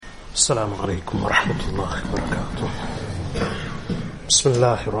السلام عليكم ورحمة الله وبركاته. بسم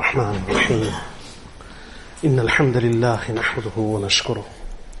الله الرحمن الرحيم. إن الحمد لله نحمده ونشكره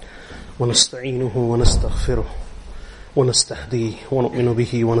ونستعينه ونستغفره ونستهديه ونؤمن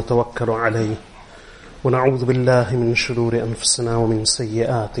به ونتوكل عليه ونعوذ بالله من شرور أنفسنا ومن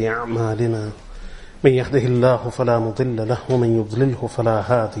سيئات أعمالنا. من يهده الله فلا مضل له ومن يضلله فلا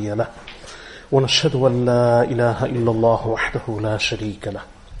هادي له. ونشهد أن لا إله إلا الله وحده لا شريك له.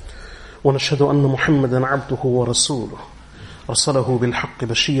 ونشهد أن محمدا عبده ورسوله أرسله بالحق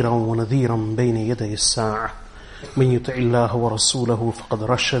بشيرا ونذيرا بين يدي الساعة. من يطع الله ورسوله فقد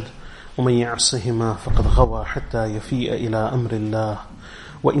رشد ومن يعصهما فقد غوى حتى يفيء إلى أمر الله.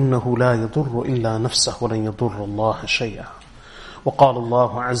 وإنه لا يضر إلا نفسه ولن يضر الله شيئا. وقال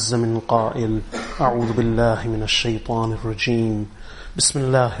الله عز من قائل: أعوذ بالله من الشيطان الرجيم. بسم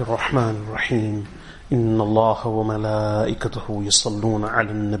الله الرحمن الرحيم. إن الله وملائكته يصلون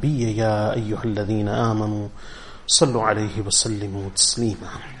على النبي يا أيها الذين آمنوا صلوا عليه وسلموا تسليما.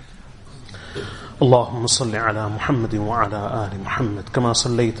 اللهم صل على محمد وعلى آل محمد كما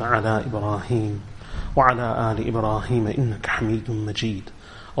صليت على إبراهيم وعلى آل إبراهيم إنك حميد مجيد.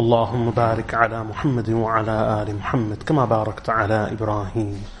 اللهم بارك على محمد وعلى آل محمد كما باركت على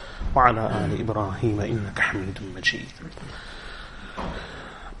إبراهيم وعلى آل إبراهيم إنك حميد مجيد.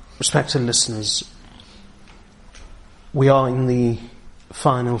 Respected listeners, we are in the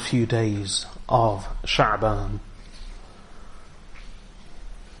final few days of Sha'ban,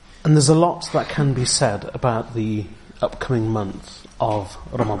 and there's a lot that can be said about the upcoming month of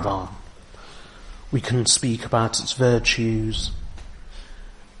Ramadan. We can speak about its virtues,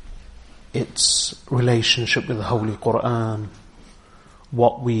 its relationship with the Holy Quran,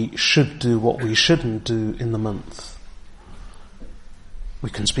 what we should do, what we shouldn't do in the month. We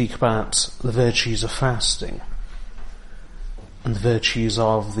can speak about the virtues of fasting and the virtues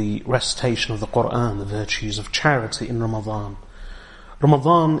of the recitation of the Quran, the virtues of charity in Ramadan.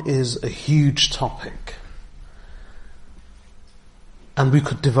 Ramadan is a huge topic, and we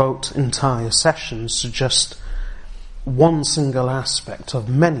could devote entire sessions to just one single aspect of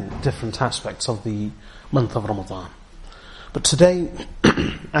many different aspects of the month of Ramadan. But today,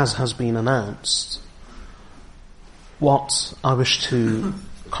 as has been announced, what I wish to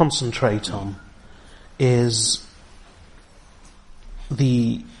concentrate on is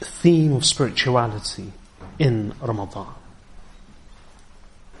the theme of spirituality in Ramadan.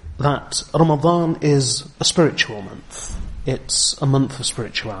 That Ramadan is a spiritual month. It's a month of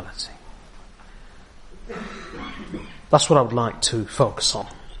spirituality. That's what I would like to focus on.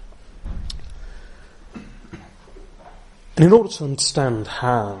 And in order to understand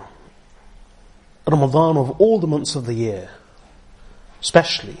how Ramadan, of all the months of the year,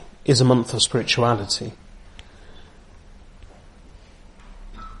 especially, is a month of spirituality,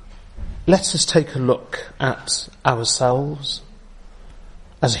 let us take a look at ourselves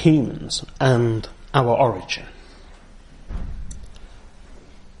as humans and our origin.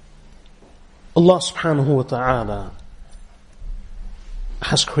 Allah subhanahu wa ta'ala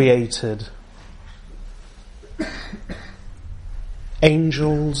has created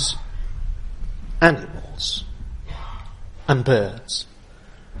angels, animals, and birds,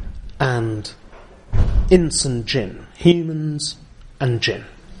 and ins and jinn, humans and jinn.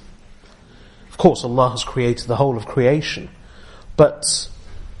 Of course, Allah has created the whole of creation, but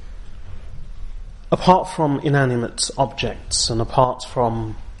apart from inanimate objects and apart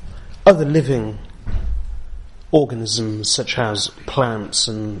from other living organisms such as plants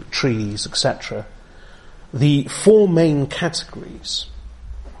and trees, etc., the four main categories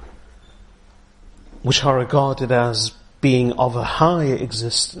which are regarded as being of a higher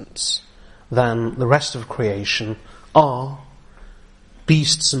existence than the rest of creation are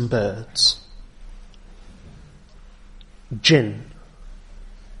beasts and birds, jinn,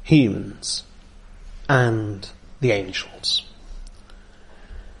 humans, and the angels.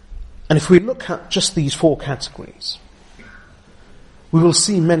 And if we look at just these four categories, we will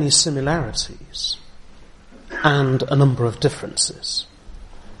see many similarities and a number of differences.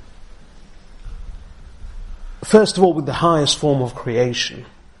 First of all, with the highest form of creation,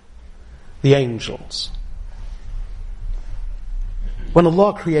 the angels. When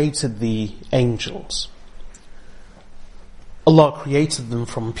Allah created the angels, Allah created them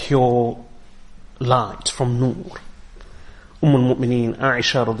from pure light, from nur. al-Mu'mineen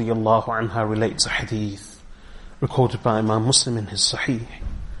Aisha radiyallahu anha relates a hadith recorded by Imam Muslim in his Sahih,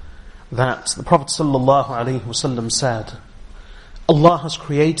 that the Prophet sallallahu alaihi wasallam said, Allah has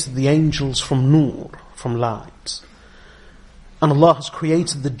created the angels from nur, from light, and Allah has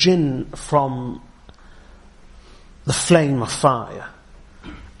created the jinn from the flame of fire,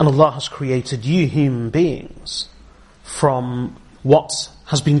 And Allah has created you human beings from what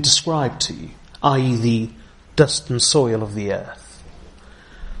has been described to you, i.e. the dust and soil of the earth.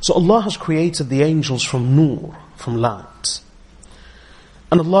 So Allah has created the angels from nur, from light.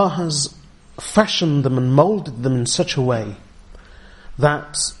 And Allah has fashioned them and molded them in such a way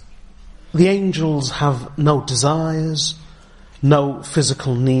that the angels have no desires, no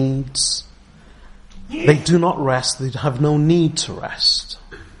physical needs. They do not rest, they have no need to rest.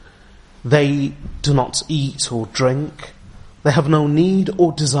 They do not eat or drink. They have no need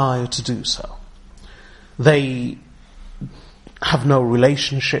or desire to do so. They have no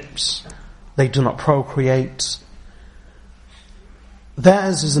relationships. They do not procreate.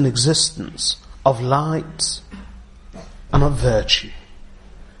 Theirs is an existence of light and of virtue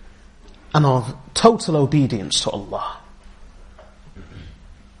and of total obedience to Allah.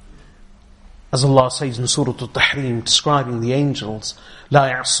 As Allah says in Surah Al-Tahrim, describing the angels,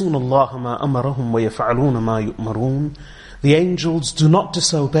 لا يعصون الله ما أمرهم ويفعلون ما يؤمرون. The angels do not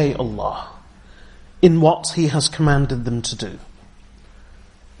disobey Allah in what He has commanded them to do.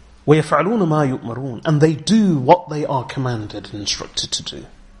 ويفعلون ما يؤمرون. And they do what they are commanded and instructed to do.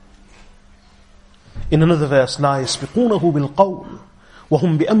 In another verse, لا يسبقونه بالقول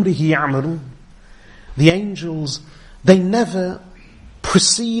وهم بأمره يعملون. The angels, they never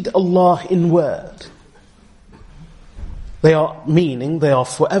precede Allah in word. They are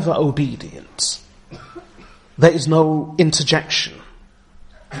forever obedient. There is no interjection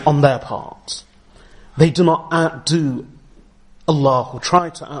on their part. They do not outdo Allah or try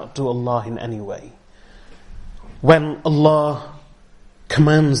to outdo Allah in any way. When Allah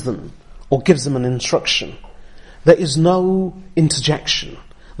commands them or gives them an instruction, there is no interjection,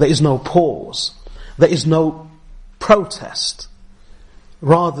 there is no pause, there is no protest.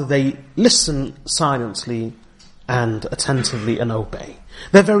 Rather, they listen silently and attentively and obey.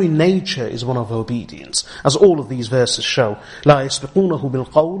 Their very nature is one of obedience, as all of these verses show. لا يسبقونه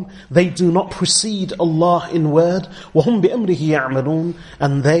بالقول. They do not precede Allah in word. وهم بأمره يعملون.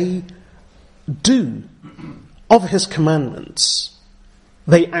 And they do of His commandments.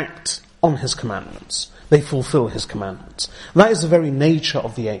 They act on His commandments. They fulfill His commandments. That is the very nature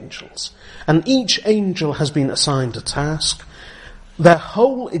of the angels. And each angel has been assigned a task. Their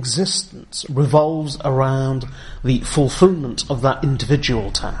whole existence revolves around the fulfillment of that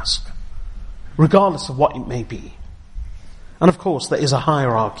individual task, regardless of what it may be. And of course, there is a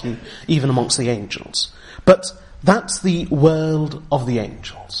hierarchy even amongst the angels. But that's the world of the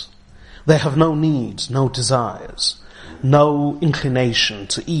angels. They have no needs, no desires, no inclination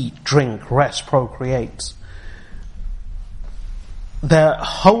to eat, drink, rest, procreate. Their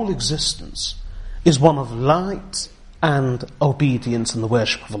whole existence is one of light and obedience and the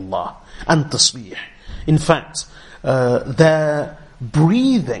worship of Allah and tasbih. In fact, their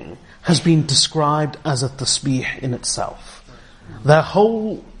breathing has been described as a tasbih in itself. Their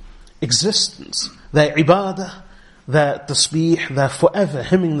whole existence, their ibadah, their tasbih, their forever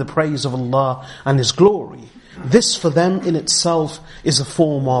hymning the praise of Allah and His glory, this for them in itself is a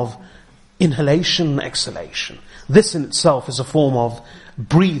form of inhalation and exhalation. This in itself is a form of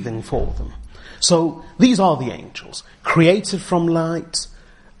breathing for them. So these are the angels, created from light.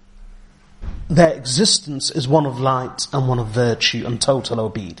 Their existence is one of light and one of virtue and total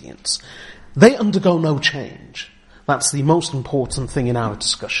obedience. They undergo no change. That's the most important thing in our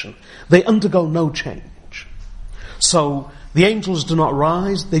discussion. They undergo no change. So the angels do not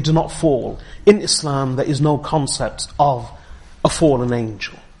rise, they do not fall. In Islam, there is no concept of a fallen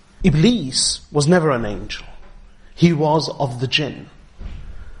angel. Iblis was never an angel. He was of the jinn.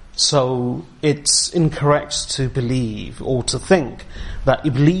 So it's incorrect to believe or to think that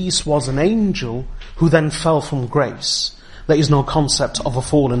Iblis was an angel who then fell from grace. There is no concept of a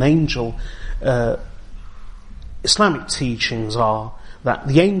fallen angel. Islamic teachings are that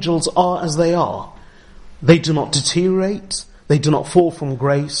the angels are as they are. They do not deteriorate, they do not fall from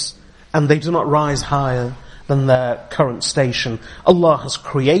grace, and they do not rise higher than their current station. Allah has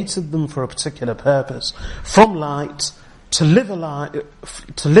created them for a particular purpose, from light, to live a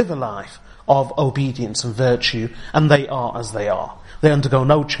life of obedience and virtue, and they are as they are. They undergo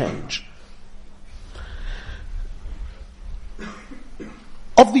no change.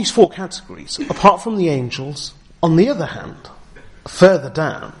 Of these four categories, apart from the angels, on the other hand, further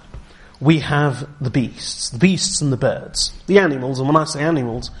down, we have the beasts and the birds. The animals, and when I say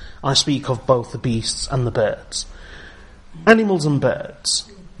animals, I speak of both the beasts and the birds. Animals and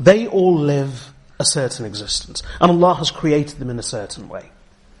birds, they all live a certain existence, and Allah has created them in a certain way.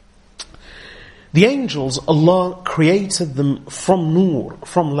 The angels, Allah created them from nur,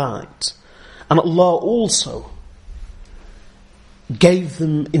 from light, and Allah also gave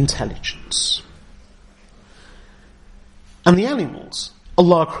them intelligence. And the animals,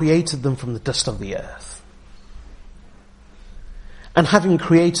 Allah created them from the dust of the earth. And having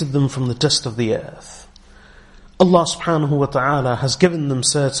created them from the dust of the earth, Allah subhanahu wa ta'ala has given them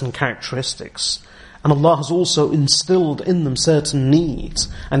certain characteristics, and Allah has also instilled in them certain needs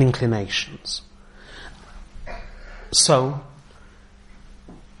and inclinations. So,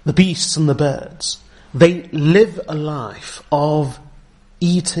 the beasts and the birds, they live a life of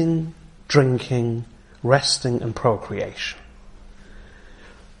eating, drinking, resting and procreation.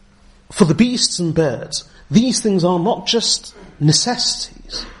 For the beasts and birds, these things are not just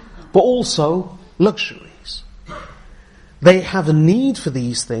necessities, but also luxuries. They have a need for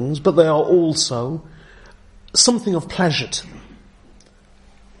these things, but they are also something of pleasure to them.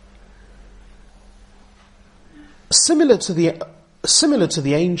 Similar to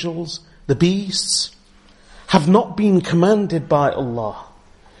the angels, the beasts have not been commanded by Allah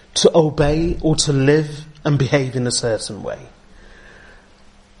to obey or to live and behave in a certain way.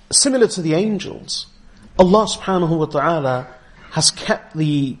 Similar to the angels, Allah subhanahu wa ta'ala has kept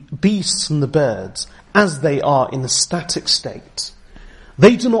the beasts and the birds as they are in a static state.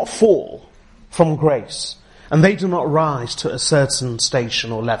 They do not fall from grace, and they do not rise to a certain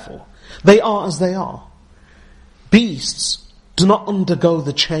station or level. They are as they are. Beasts do not undergo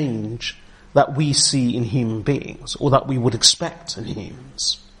the change that we see in human beings, or that we would expect in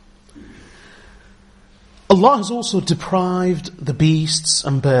humans. Allah has also deprived the beasts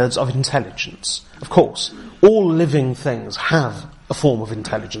and birds of intelligence. Of course, all living things have a form of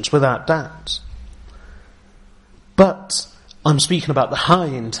intelligence, without doubt. But I'm speaking about the high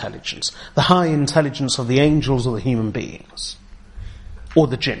intelligence of the angels or the human beings, or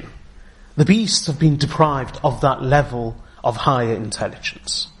the jinn. The beasts have been deprived of that level of higher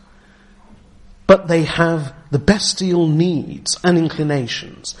intelligence. But they have the bestial needs and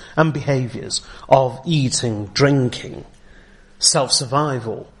inclinations and behaviours of eating, drinking,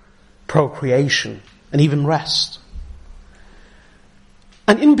 self-survival, procreation, and even rest.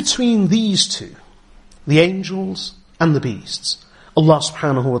 And in between these two, the angels and the beasts, Allah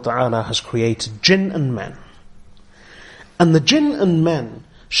subhanahu wa ta'ala has created jinn and men. And the jinn and men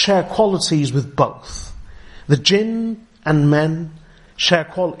share qualities with both. The jinn and men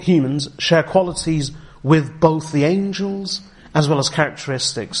humans share qualities with both the angels as well as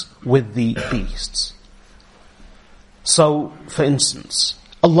characteristics with the beasts. So, for instance,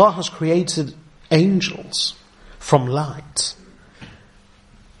 Allah has created angels from light.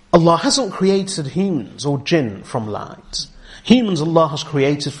 Allah hasn't created humans or jinn from light. Humans Allah has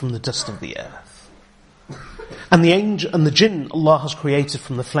created from the dust of the earth. And the jinn Allah has created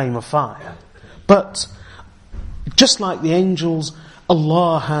from the flame of fire. But just like the angels,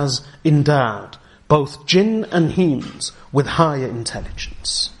 Allah has endowed both jinn and humans with higher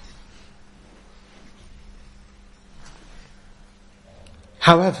intelligence.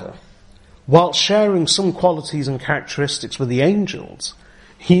 However, while sharing some qualities and characteristics with the angels,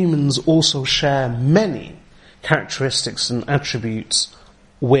 humans also share many characteristics and attributes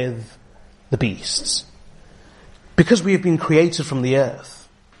with the beasts. Because we have been created from the earth,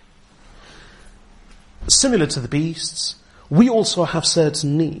 similar to the beasts, we also have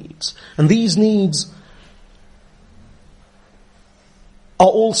certain needs. And these needs are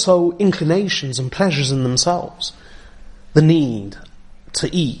also inclinations and pleasures in themselves. The need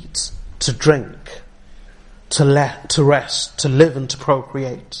to eat, to drink, to rest, to live and to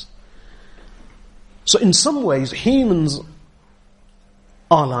procreate. So in some ways, humans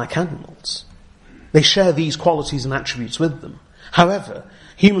are like animals. They share these qualities and attributes with them. However,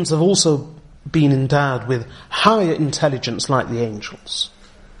 humans have also been endowed with higher intelligence like the angels.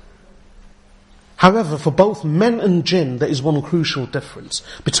 However, for both men and jinn, there is one crucial difference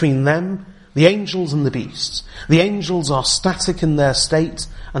between them, the angels and the beasts. The angels are static in their state,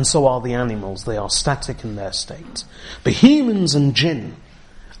 and so are the animals. They are static in their state. But humans and jinn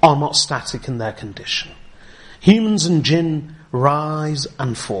are not static in their condition. Humans and jinn rise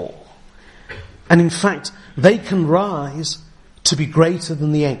and fall. And in fact, they can rise to be greater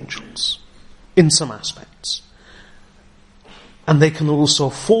than the angels in some aspects. And they can also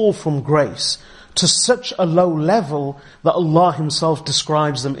fall from grace to such a low level that Allah Himself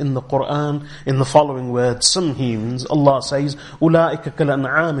describes them in the Quran in the following words. Some humans, Allah says, أُولَٰئِكَ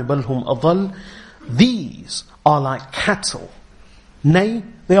كَالْأَنْعَامِ بَلْ هُمْ أَضَلُّ. These are like cattle. Nay,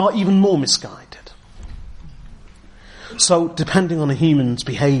 they are even more misguided. So, depending on a human's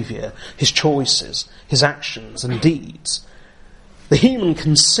behaviour, his choices, his actions and deeds, the human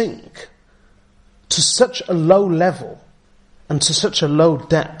can sink to such a low level and to such a low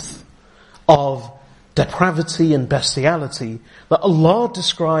depth of depravity and bestiality, that Allah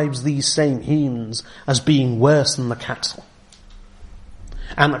describes these same humans as being worse than the cattle.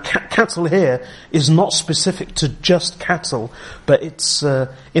 And cattle here is not specific to just cattle, but it's,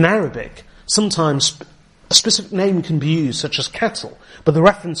 in Arabic, sometimes a specific name can be used, such as cattle, but the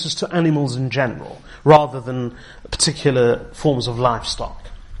reference is to animals in general, rather than particular forms of livestock.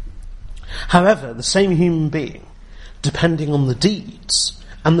 However, the same human being, depending on the deeds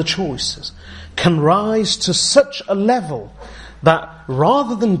and the choices, can rise to such a level that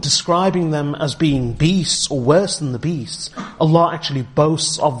rather than describing them as being beasts or worse than the beasts, Allah actually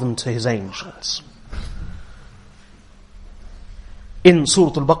boasts of them to His angels. In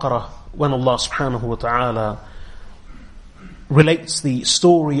Surah Al-Baqarah, when Allah subhanahu wa ta'ala relates the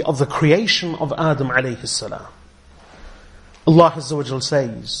story of the creation of Adam alayhi salam, Allah Azza wa Jal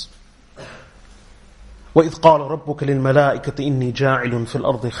says, وَإِذْ قَالَ رَبُّكَ لِلْمَلَائِكَةِ إِنِّي جَاعِلٌ فِي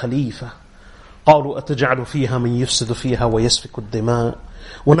الْأَرْضِ خَلِيفَةً قالوا أتجعل فيها من يفسد فيها ويسفك الدماء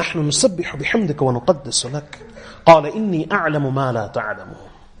ونحن نسبح بحمدك ونقدس لك قال إني أعلم ما لا تعلمون.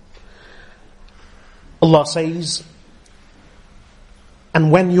 Allah says,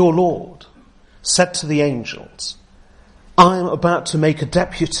 and when your Lord said to the angels, I am about to make a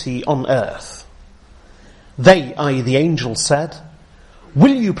deputy on earth, they, i.e. the angels, said,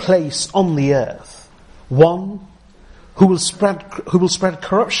 will you place on the earth one who will spread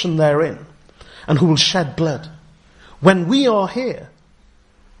corruption therein, and who will shed blood? When we are here,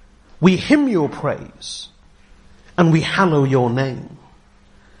 we hymn your praise, and we hallow your name.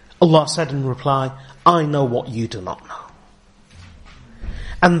 Allah said in reply, I know what you do not know.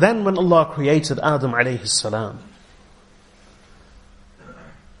 And then when Allah created Adam alayhi salam,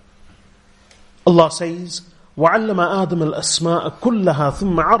 Allah says, وَعَلَّمَ آدَمَ الْأَسْمَاءَ كُلَّهَا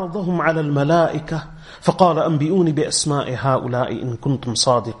ثُمَّ عَرَضَهُمْ عَلَى الْمَلَائِكَةِ فقال أنبئوني بأسماء هؤلاء إن كنتم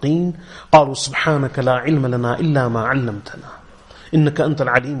صادقين قالوا سبحانك لا علم لنا إلا ما علمتنا إنك أنت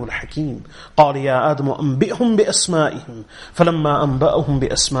العليم الحكيم قال يا آدم أنبئهم بأسمائهم فلما أنبأهم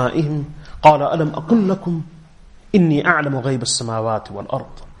بأسمائهم قال ألم أقل لكم إني أعلم غيب السماوات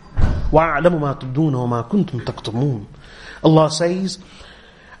والأرض وأعلم ما تبدون وما كنتم تكتمون. Allah says,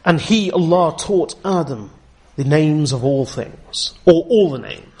 and He, Allah, taught Adam the names of all things, or all the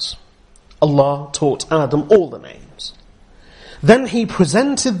names. Allah taught Adam all the names. Then He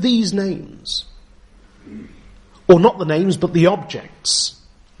presented these names, or not the names, but the objects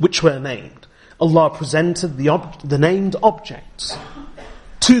which were named. Allah presented the named objects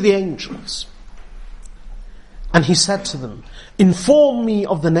to the angels. And He said to them, inform me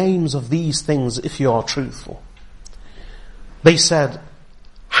of the names of these things if you are truthful. They said,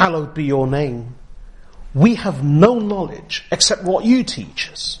 hallowed be your name. We have no knowledge except what you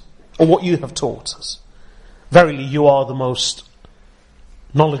teach us, or what you have taught us. Verily, you are the most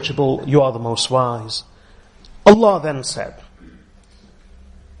knowledgeable, you are the most wise. Allah then said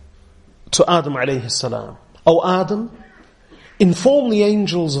to Adam alayhi salam, O Adam, inform the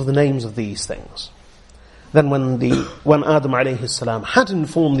angels of the names of these things. Then when Adam alayhi salam had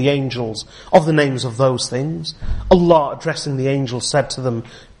informed the angels of the names of those things, Allah, addressing the angels, said to them,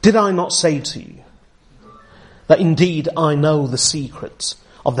 did I not say to you that indeed I know the secrets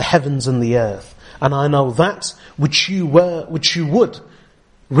of the heavens and the earth, and I know that which you would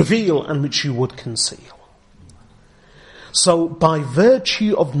reveal and which you would conceal. So by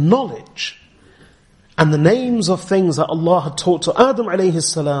virtue of knowledge and the names of things that Allah had taught to Adam alayhi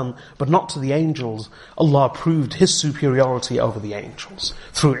salam, but not to the angels, Allah proved His superiority over the angels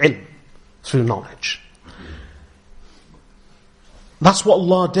through ilm, through knowledge. That's what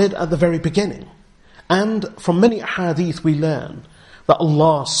Allah did at the very beginning. And from many hadith we learn that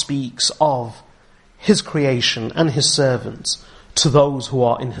Allah speaks of His creation and His servants to those who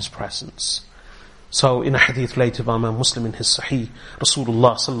are in His presence. So in a hadith later by Imam Muslim in his Sahih,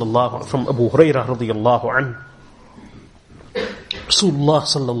 Rasulullah sallallahu, from Abu Hurairah radiyallahu anhu, Rasulullah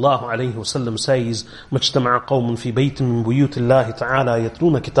sallallahu alayhi wa sallam says, مَجْتَمَعَ قَوْمٌ فِي بَيْتٍ مِّن بُيُوتِ اللَّهِ تَعَالَى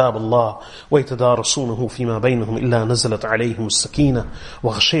يَتْلُونَ كِتَابَ اللَّهِ وَيَتَدَارَسُونَهُ فِي مَا بَيْنَهُمْ إِلَّا نَزَلَتْ عَلَيْهِمُ السَّكِينَةُ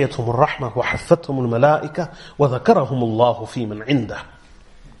وَغَشِيَتْهُمُ الرَّحْمَةُ وَحَفَّتْهُمُ الْمَلَائِكَةُ وَذَكَرَهُمُ اللَّهُ فِي مَنْ عِنْدَهُ.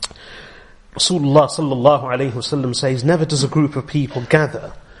 Rasulullah sallallahu alayhi wa sallam says, never does a group of people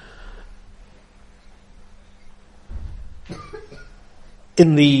gather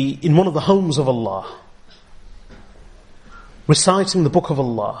in one of the homes of Allah, reciting the book of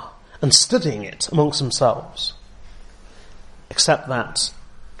Allah and studying it amongst themselves, except that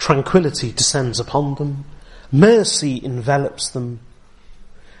tranquility descends upon them, mercy envelops them,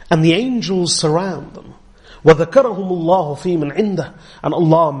 and the angels surround them. وَذَكَرَهُمُ اللَّهُ فِي مَنْ عِنْدَهُ, and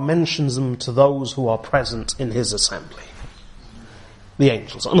Allah mentions them to those who are present in His assembly. The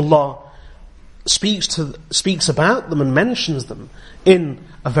angels. And Allah speaks about them and mentions them in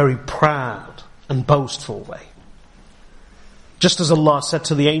a very proud and boastful way. Just as Allah said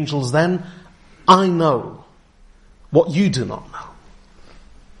to the angels then, I know what you do not know.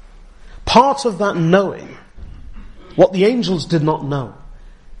 Part of that knowing, what the angels did not know,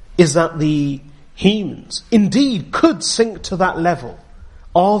 is that the humans indeed could sink to that level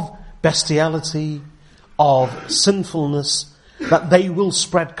of bestiality, of sinfulness, that they will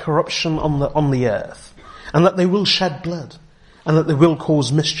spread corruption on the earth, and that they will shed blood, and that they will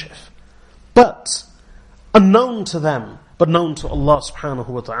cause mischief. But unknown to them, but known to Allah subhanahu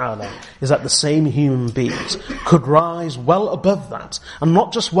wa ta'ala, is that the same human beings could rise well above that, and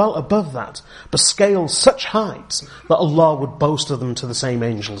not just well above that, but scale such heights that Allah would boast of them to the same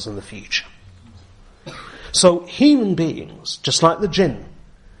angels in the future. So human beings, just like the jinn,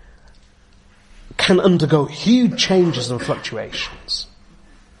 can undergo huge changes and fluctuations.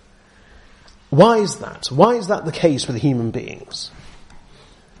 Why is that? Why is that the case with human beings?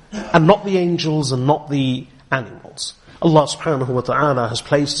 And not the angels and not the animals. Allah subhanahu wa ta'ala has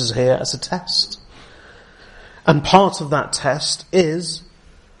placed us here as a test. And part of that test is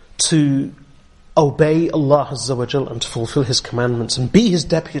to obey Allah Azza wa Jal and to fulfill His commandments and be His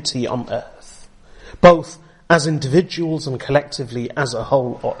deputy on earth, both as individuals and collectively as a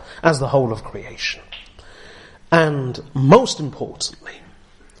whole, or as the whole of creation. And most importantly,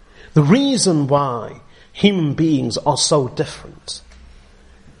 the reason why human beings are so different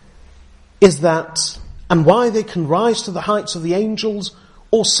is that, and why they can rise to the heights of the angels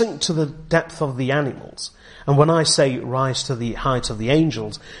or sink to the depth of the animals. And when I say rise to the height of the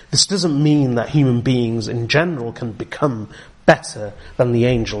angels, this doesn't mean that human beings in general can become better than the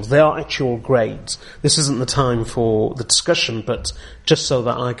angels. They are actual grades. This isn't the time for the discussion, but just so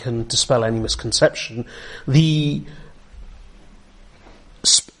that I can dispel any misconception, the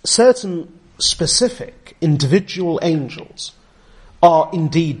certain specific individual angels are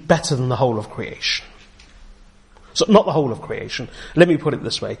indeed better than the whole of creation. So, not the whole of creation. Let me put it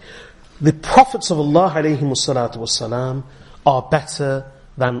this way. The prophets of Allah alayhimus salatu wassalam are better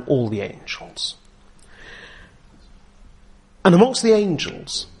than all the angels. And amongst the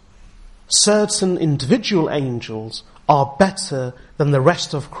angels, certain individual angels are better than the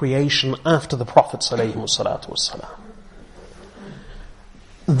rest of creation after the prophets alayhimus salatu wassalam.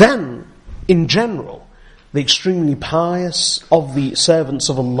 Then, in general, the extremely pious of the servants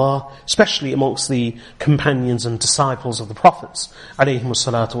of Allah, especially amongst the companions and disciples of the prophets, alayhimus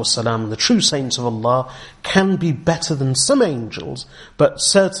salatu wassalam, the true saints of Allah, can be better than some angels, but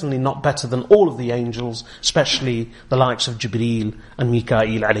certainly not better than all of the angels, especially the likes of Jibreel and Mikael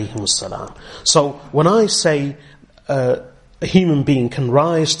alayhimus salam. So when I say a human being can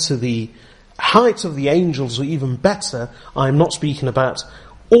rise to the height of the angels or even better, I'm not speaking about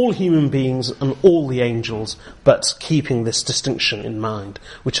all human beings and all the angels, but keeping this distinction in mind,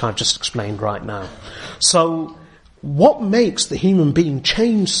 which I've just explained right now. So, what makes the human being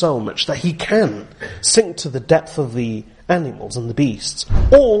change so much that he can sink to the depth of the animals and the beasts,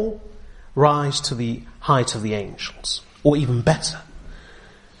 or rise to the height of the angels, or even better?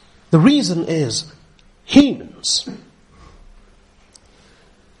 The reason is, humans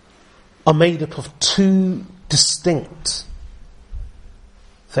are made up of two distinct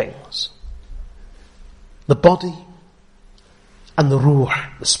things: the body and the ruh,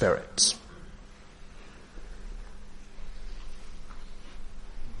 the spirit.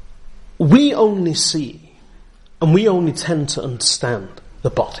 We only see and we only tend to understand the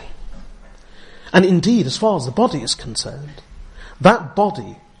body. And indeed, as far as the body is concerned, that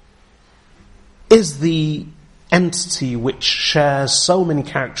body is the entity which shares so many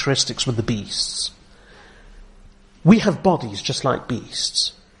characteristics with the beasts. We have bodies just like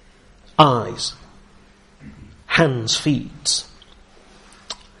beasts. Eyes, hands, feet,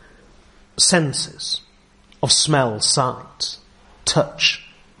 senses of smell, sight, touch.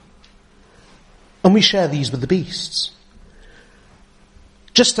 And we share these with the beasts.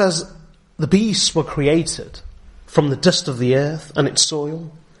 Just as the beasts were created from the dust of the earth and its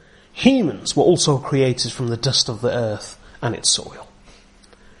soil, humans were also created from the dust of the earth and its soil.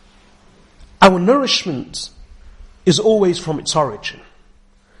 Our nourishment is always from its origin.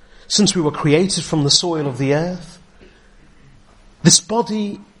 Since we were created from the soil of the earth, this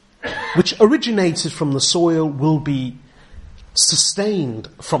body which originated from the soil will be sustained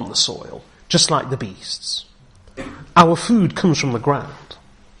from the soil, just like the beasts. Our food comes from the ground.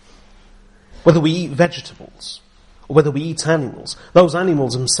 Whether we eat vegetables or whether we eat animals, those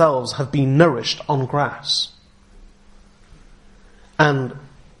animals themselves have been nourished on grass. And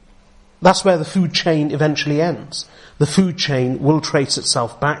that's where the food chain eventually ends. The food chain will trace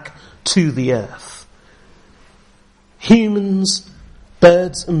itself back to the earth. Humans,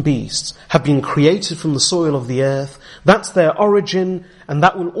 birds and beasts have been created from the soil of the earth. That's their origin, and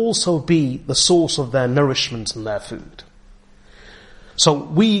that will also be the source of their nourishment and their food. So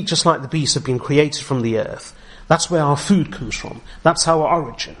we, just like the beasts, have been created from the earth. That's where our food comes from. That's our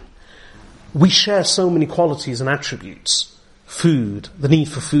origin. We share so many qualities and attributes. Food, the need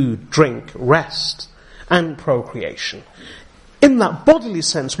for food, drink, rest, and procreation. In that bodily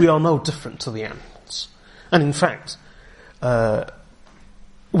sense, we are no different to the animals. And in fact,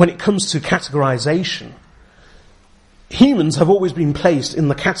 when it comes to categorization, humans have always been placed in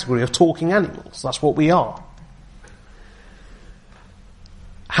the category of talking animals. That's what we are.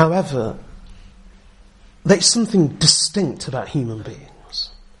 However, there's something distinct about human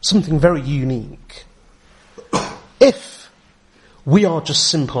beings, something very unique. If we are just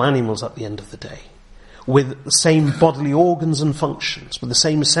simple animals at the end of the day, with the same bodily organs and functions, with the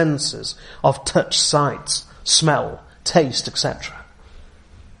same senses of touch, sight, smell, taste, etc.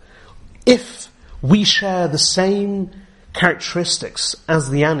 If we share the same characteristics as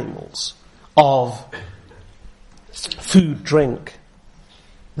the animals of food, drink,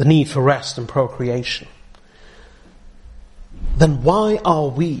 the need for rest and procreation, then why are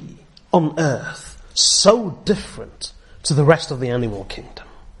we on earth so different to the rest of the animal kingdom?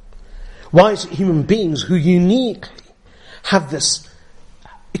 Why is it human beings who uniquely have this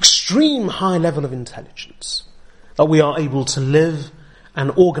extreme high level of intelligence that we are able to live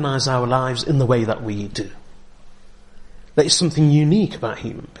and organize our lives in the way that we do? There is something unique about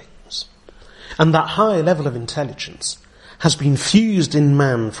human beings. And that high level of intelligence has been fused in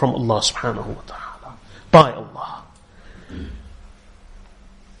man from Allah subhanahu wa ta'ala, by Allah.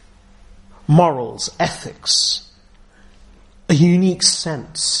 Morals, ethics, a unique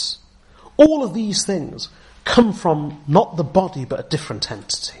sense. All of these things come from not the body but a different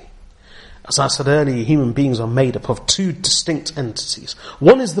entity. As I said earlier, human beings are made up of two distinct entities.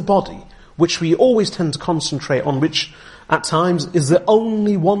 One is the body, which we always tend to concentrate on, which at times is the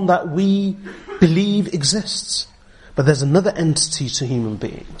only one that we believe exists. But there's another entity to human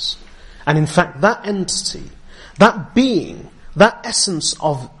beings. And in fact, that entity, that being, that essence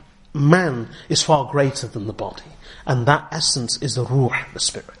of man is far greater than the body. And that essence is the ruh, the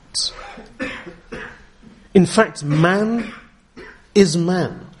spirit. In fact, man is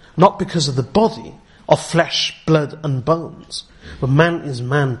man, not because of the body of flesh, blood and bones, but man is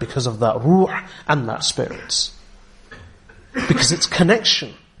man because of that ruh and that spirit. Because its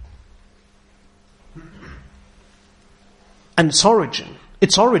connection and its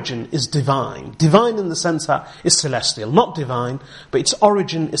origin is divine. Divine in the sense that it's celestial. Not divine, but its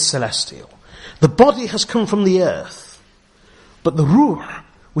origin is celestial. The body has come from the earth, but the ruh,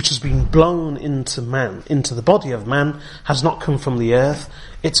 which has been blown into man, into the body of man, has not come from the earth,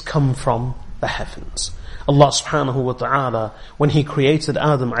 it's come from the heavens. Allah subhanahu wa ta'ala, when He created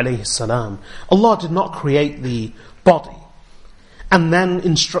Adam alayhi salam, Allah did not create the body and then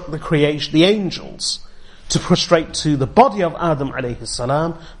instruct the angels to prostrate to the body of Adam alayhi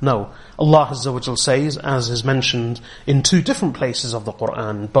salam. No, Allah Azza wa Jal says, as is mentioned in two different places of the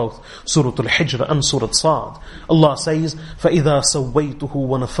Quran, both Surah Al-Hijr and Surah Sad. Allah says, فَإِذَا سَوَّيْتُهُ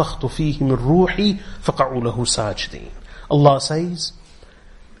وَنَفَخْتُ فِيهِ مِنْ رُوحِي فَقَعُوا لَهُ سَاجِدِينَ. Allah says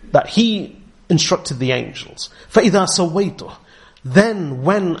that He instructed the angels. فَإِذَا سَوَّيْتُهُ, then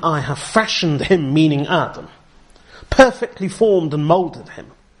when I have fashioned him, meaning Adam, perfectly formed and molded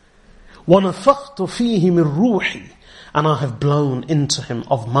him, وَنَفَخْتُ فِيهِ مِنْ رُوحِي, and I have blown into him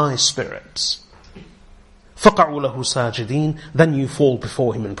of my spirits. فَقَعُوا لَهُ سَاجِدِينَ, then you fall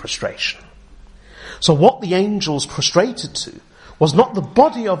before him in prostration. So what the angels prostrated to was not the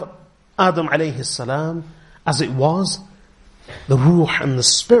body of Adam alayhi salam, as it was the ruh and the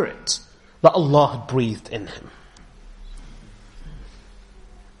spirit that Allah had breathed in him.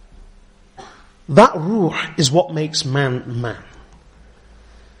 That ruh is what makes man man.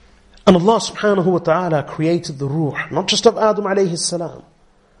 And Allah subhanahu wa ta'ala created the ruh, not just of Adam alayhi salam,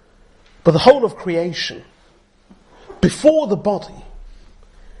 but the whole of creation, before the body.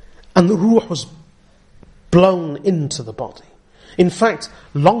 And the ruh was blown into the body. In fact,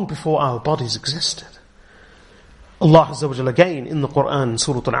 long before our bodies existed. Allah Azza wa Jalla again in the Quran,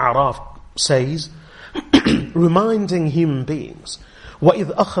 Surah Al-A'raf, says, reminding human beings,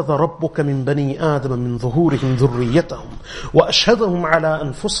 وَإِذْ أَخَذَ رَبُّكَ مِنْ بَنِي آدَمَ مِنْ ظُهُورِهِمْ ذُرِّيَّتَهُمْ وَأَشْهَدَهُمْ عَلَىٰ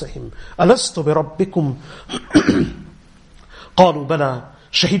أَنفُسِهِمْ أَلَسْتُ بِرَبِّكُمْ قَالُوا بَلَى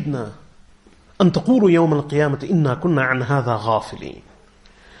شَهِدْنَا أَن تَقُولُوا يَوْمَ الْقِيَامَةِ إِنَّا كُنَّا عَنْ هَذَا غَافِلِينَ.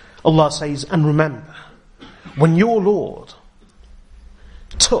 Allah says, and remember, when your Lord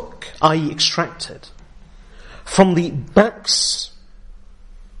took, i.e. extracted, from the backs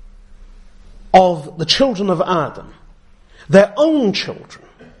of the children of Adam, their own children.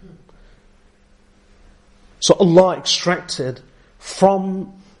 So Allah extracted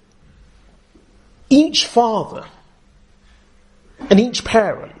from each father and each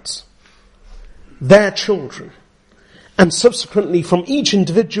parent their children, and subsequently from each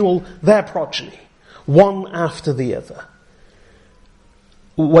individual their progeny, one after the other.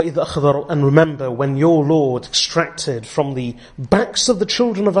 And remember when your Lord extracted from the backs of the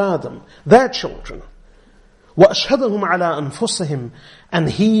children of Adam their children, وَأَشْهَدَهُمْ عَلَىٰ أَنفُسِهِمْ, and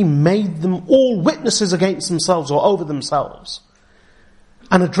He made them all witnesses against themselves or over themselves.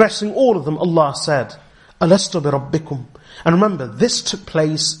 And addressing all of them, Allah said, أَلَسْتُ بِرَبِّكُمْ. And remember, this took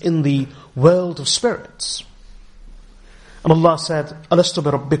place in the world of spirits. And Allah said, أَلَسْتُ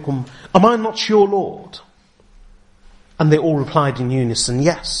بِرَبِّكُمْ, am I not your Lord? And they all replied in unison,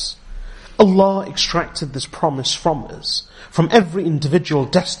 yes. Allah extracted this promise from us, from every individual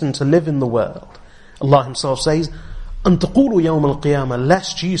destined to live in the world. Allah Himself says, أَن تَقُولُوا يَوْمَ الْقِيَامَةِ,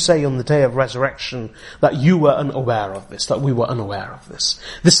 lest you say on the day of resurrection that you were unaware of this, that we were unaware of this.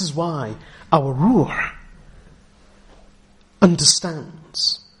 This is why our ruh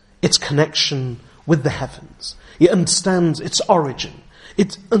understands its connection with the heavens. It understands its origin.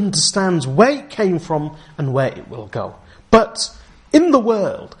 It understands where it came from and where it will go. But in the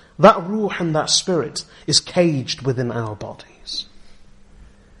world, that ruh and that spirit is caged within our bodies.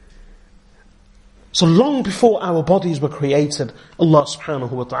 So long before our bodies were created, Allah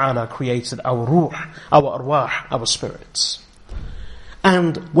subhanahu wa ta'ala created our ruh, our arwah, our spirits.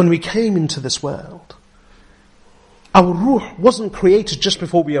 And when we came into this world, our ruh wasn't created just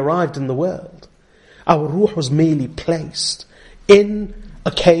before we arrived in the world. Our ruh was merely placed in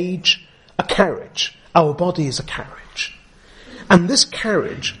a cage, a carriage. Our body is a carriage. And this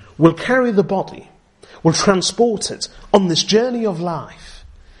carriage will carry the body, will transport it on this journey of life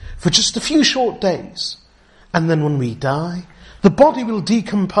for just a few short days. And then when we die, the body will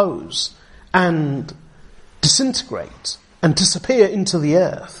decompose and disintegrate and disappear into the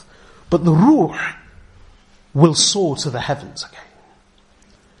earth. But the ruh will soar to the heavens again.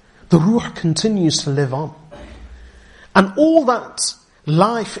 The ruh continues to live on. And all that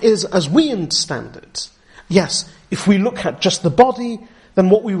life is as we understand it. Yes, if we look at just the body, then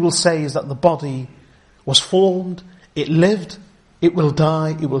what we will say is that the body was formed, it lived, it will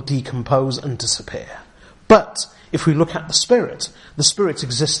die, it will decompose and disappear. But if we look at the spirit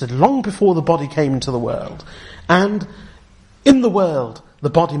existed long before the body came into the world. And in the world, the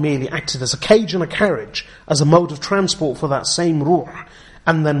body merely acted as a cage and a carriage, as a mode of transport for that same ruh.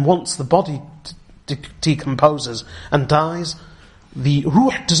 And then once the body decomposes and dies, the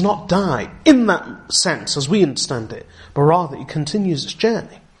ruh does not die in that sense as we understand it, but rather it continues its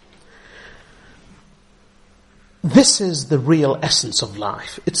journey. This is the real essence of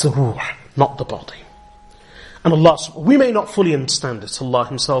life. It's the ruh, not the body. And Allah, we may not fully understand it. Allah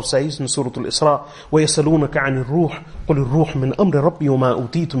Himself says in Surah Al-Isra, وَيَسَلُونَكَ عَنِ الرُّوحِ قُلِ الرُّوحُ مِنْ أَمْرِ رَبِّي وَمَا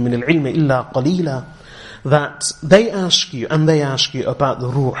أُوتِيتُم مِّنَ الْعِلْمِ إِلَّا قَلِيلًا. That they ask you about the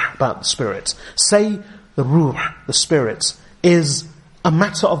ruh, about the spirit. Say the ruh, the spirit, is a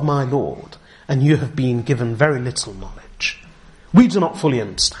matter of my Lord, and you have been given very little knowledge. We do not fully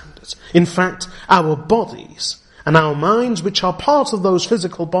understand it. In fact, our bodies and our minds, which are part of those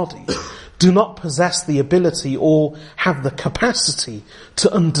physical bodies, do not possess the ability or have the capacity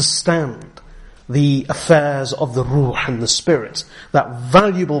to understand the affairs of the ruh and the spirit, that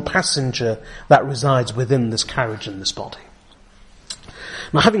valuable passenger that resides within this carriage and this body.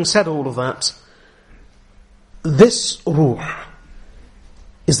 Now, having said all of that, this ruh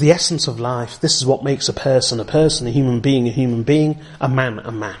is the essence of life. This is what makes a person, a human being, a man,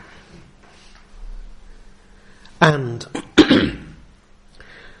 a man. And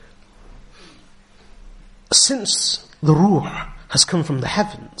since the ruh has come from the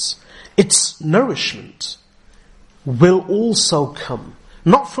heavens, its nourishment will also come,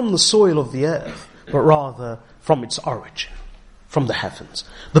 not from the soil of the earth, but rather from its origin, from the heavens.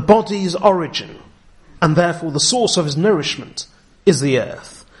 The body's origin, and therefore the source of its nourishment, is the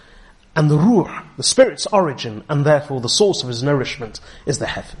earth. And the ruh, the spirit's origin, and therefore the source of its nourishment, is the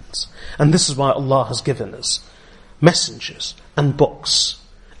heavens. And this is why Allah has given us messengers and books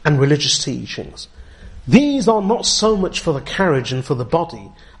and religious teachings. These are not so much for the carriage and for the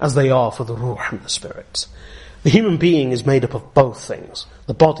body as they are for the ruh and the spirit. The human being is made up of both things,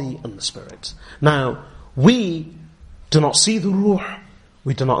 the body and the spirit. Now, we do not see the ruh,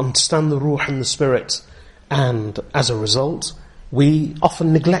 we do not understand the ruh and the spirit, and as a result, we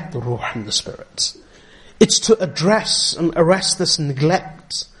often neglect the ruh and the spirit. It's to address and arrest this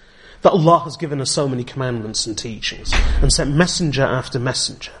neglect that Allah has given us so many commandments and teachings, and sent messenger after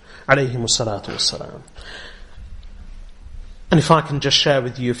messenger, alayhimu salatu wassalam. And if I can just share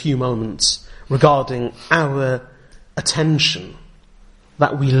with you a few moments regarding our attention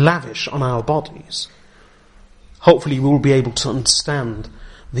that we lavish on our bodies, hopefully we will be able to understand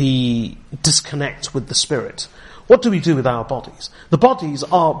the disconnect with the spirit. What do we do with our bodies?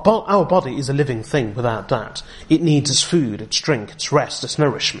 Our body is a living thing, without doubt. It needs its food, its drink, its rest, its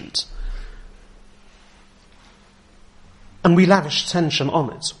nourishment. And we lavish attention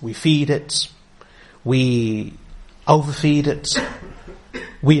on it. We feed it, we overfeed it,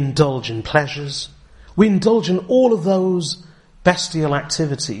 we indulge in pleasures, we indulge in all of those bestial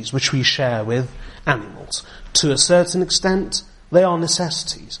activities which we share with animals. To a certain extent, they are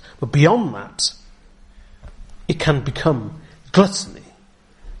necessities. But beyond that, it can become gluttony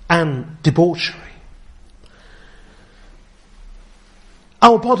and debauchery.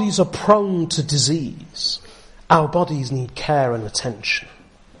 Our bodies are prone to disease. Our bodies need care and attention.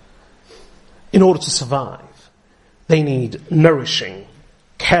 In order to survive, they need nourishing,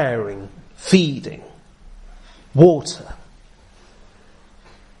 caring, feeding, water.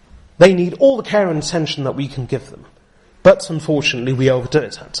 They need all the care and attention that we can give them. But unfortunately, we overdo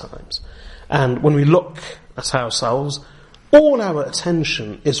it at times. And when we look at ourselves, all our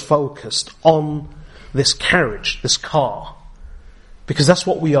attention is focused on this carriage, this car. Because that's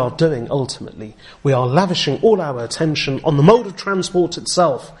what we are doing ultimately. We are lavishing all our attention on the mode of transport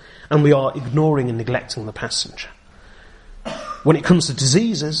itself, and we are ignoring and neglecting the passenger. When it comes to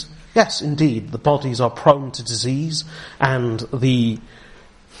diseases, yes, indeed, the bodies are prone to disease, and the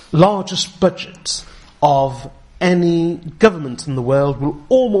largest budget of any government in the world will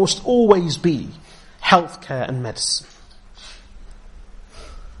almost always be healthcare and medicine.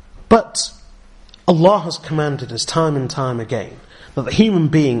 But Allah has commanded us time and time again that the human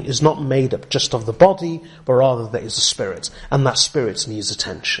being is not made up just of the body, but rather there is a spirit, and that spirit needs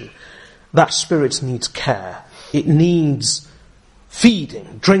attention. That spirit needs care. It needs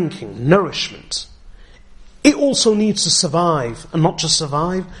feeding, drinking, nourishment. It also needs to survive, and not just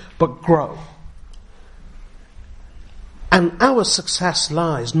survive, but grow. And our success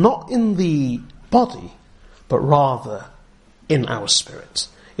lies not in the body, but rather in our spirit.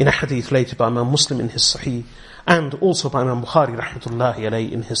 In a hadith related by Imam Muslim in his Sahih, and also by Imam Bukhari rahmatullahi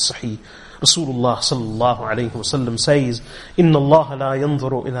alayhi in his Sahih, Rasulullah sallallahu alayhi wa sallam says, "Inna Allah la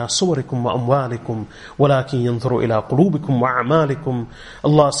yanzuru ila suwarikum wa amwalikum, walakin yanzuru ila qulubikum wa a'malikum."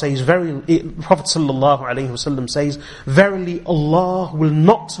 Allah says, Prophet sallallahu alayhi wa sallam says, verily Allah will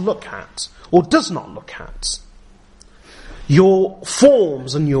not look at, or does not look at, your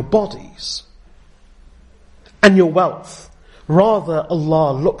forms and your bodies and your wealth. Rather,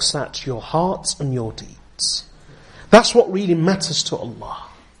 Allah looks at your hearts and your deeds. That's what really matters to Allah.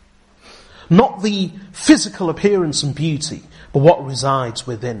 Not the physical appearance and beauty, but what resides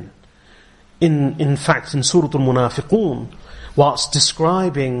within. In fact, in Surah Al-Munafiqun, whilst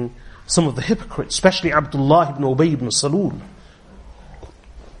describing some of the hypocrites, especially Abdullah ibn Ubay ibn Salul,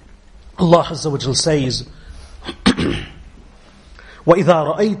 Allah Azza wa Jal says,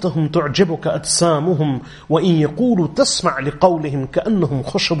 وَإِذَا رَأَيْتَهُمْ تُعْجِبُكَ أَجْسَامُهُمْ وَإِنْ يَقُولُوا تَسْمَعْ لِقَوْلِهِمْ كَأَنَّهُمْ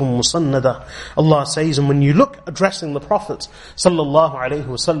خُشَبٌ مُّسَنَّدَةٌ. Allah says, and when you look, addressing the Prophet sallallahu alaihi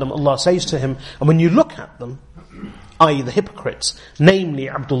wasallam, Allah says to him, and when you look at them, i.e. the hypocrites, namely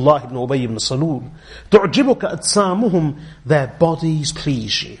Abdullah ibn Ubay ibn Salul, تُعْجِبُكَ أَجْسَامُهُمْ, their bodies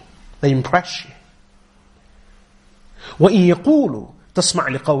please you, they impress you. وَإِنْ يَقُولُوا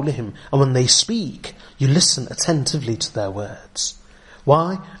تَسْمَعْ لِقَوْلِهِمْ, and when they speak, you listen attentively to their words.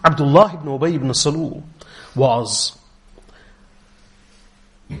 Why? Abdullah ibn Ubay ibn Salul was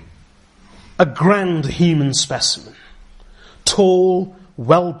a grand human specimen. Tall,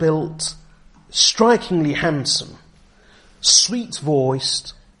 well-built, strikingly handsome,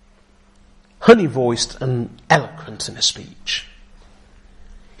 sweet-voiced, honey-voiced, and eloquent in his speech.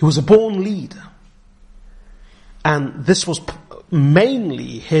 He was a born leader. And this was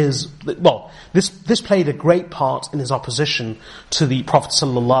mainly this played a great part in his opposition to the Prophet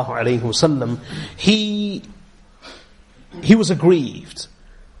sallallahu alaihi wasallam. He was aggrieved,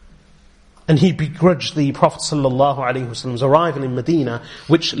 and he begrudged the Prophet sallallahu alaihi wasallam's arrival in Medina,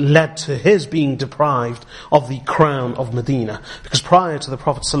 which led to his being deprived of the crown of Medina. Because prior to the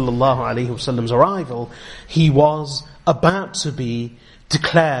Prophet sallallahu alaihi wasallam's arrival, he was about to be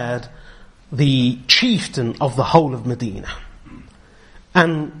declared the chieftain of the whole of Medina.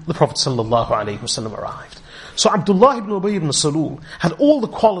 And the Prophet ﷺ arrived. So Abdullah ibn Ubay ibn Salul had all the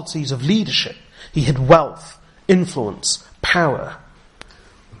qualities of leadership. He had wealth, influence, power,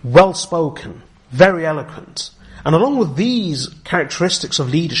 well-spoken, very eloquent. And along with these characteristics of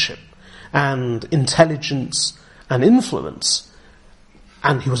leadership and intelligence and influence,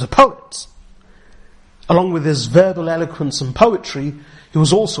 And he was a poet. Along with his verbal eloquence and poetry, he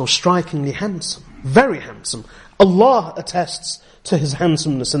was also strikingly handsome, very handsome. Allah attests to his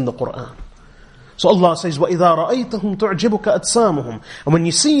handsomeness in the Qur'an. So Allah says, وَإِذَا رَأَيْتَهُمْ تُعْجِبُكَ أَجْسَامُهُمْ. And when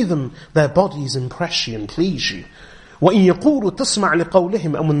you see them, their bodies impress you and please you. وَإِن يَقُولُوا تَسْمَعْ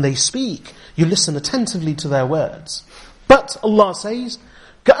لِقَوْلِهِمْ. And when they speak, you listen attentively to their words. But Allah says,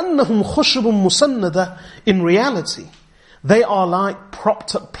 كَأَنَّهُمْ خُشُبٌ مُسَنَّدَةٌ. In reality, they are like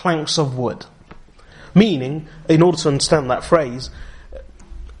propped up planks of wood. Meaning, in order to understand that phrase,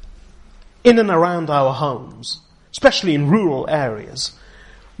 in and around our homes, especially in rural areas,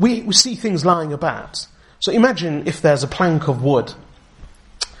 we see things lying about. So imagine if there's a plank of wood.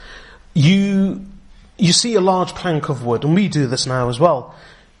 You see a large plank of wood, and we do this now as well.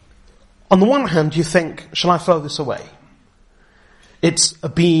 On the one hand, you think, shall I throw this away? It's a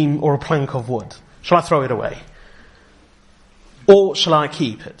beam or a plank of wood. Shall I throw it away? Or shall I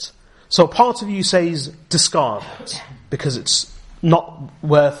keep it? So part of you says, discard it, because it's not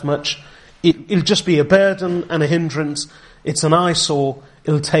worth much. It'll just be a burden and a hindrance. It's an eyesore.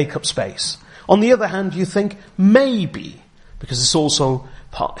 It'll take up space. On the other hand, you think, maybe, because it's also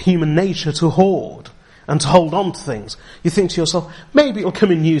human nature to hoard and to hold on to things. You think to yourself, maybe it'll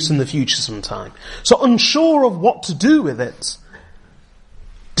come in use in the future sometime. So unsure of what to do with it,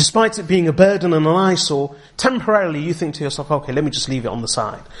 despite it being a burden and an eyesore, temporarily you think to yourself, okay, let me just leave it on the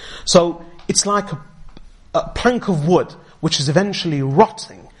side. So it's like a plank of wood which is eventually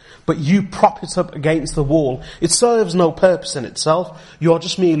rotting, but you prop it up against the wall. It serves no purpose in itself. You are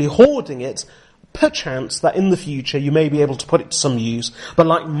just merely hoarding it, perchance that in the future you may be able to put it to some use. But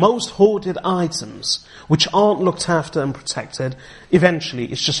like most hoarded items, which aren't looked after and protected, eventually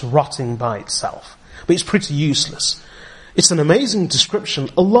it's just rotting by itself. But it's pretty useless. It's an amazing description.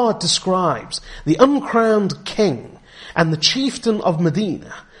 Allah describes the uncrowned king and the chieftain of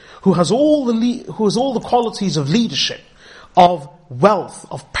Medina, who has all the qualities of leadership, of wealth,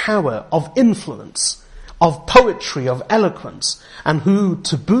 of power, of influence, of poetry, of eloquence, and who,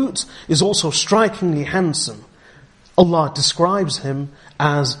 to boot, is also strikingly handsome. Allah describes him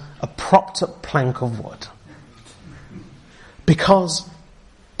as a propped up plank of wood. Because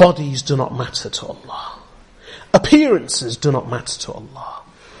bodies do not matter to Allah. Appearances do not matter to Allah.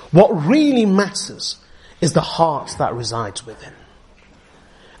 What really matters is the heart that resides within.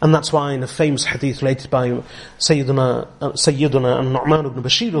 And that's why in a famous hadith related by Sayyiduna An-Nu'man ibn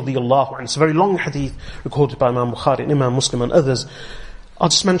Bashir radiyallahu anhu, it's a very long hadith recorded by Imam Bukhari and Imam Muslim and others. I'll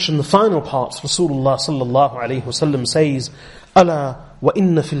just mention the final parts. Rasulullah sallallahu alayhi wa sallam says, ألا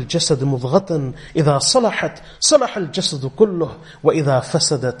وإن في الجسد مضغة إذا صلحت صلح الجسد كله وإذا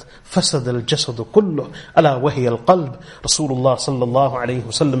فسدت فسد الجسد كله ألا وهي القلب. Rasulullah sallallahu alayhi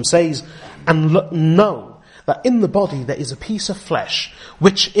wa sallam says, and know that in the body there is a piece of flesh,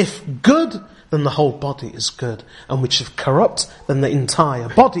 which if good, then the whole body is good, and which if corrupt, then the entire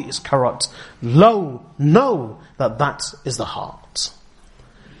body is corrupt. Lo, know that that is the heart.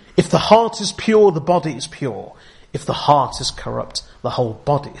 If the heart is pure, the body is pure. If the heart is corrupt, the whole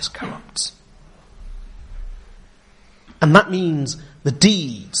body is corrupt. And that means the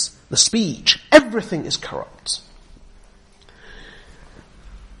deeds, the speech, everything is corrupt.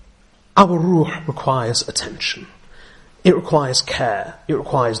 Our ruh requires attention. It requires care. It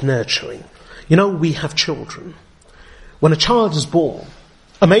requires nurturing. You know, we have children. When a child is born,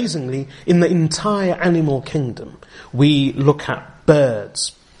 amazingly, in the entire animal kingdom, we look at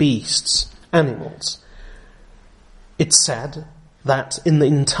birds, beasts, animals. It's said that in the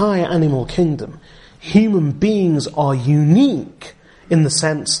entire animal kingdom, human beings are unique in the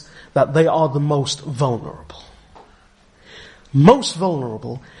sense that they are the most vulnerable. Most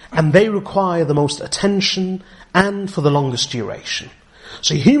vulnerable, and they require the most attention and for the longest duration.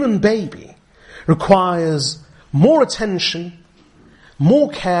 So a human baby requires more attention, more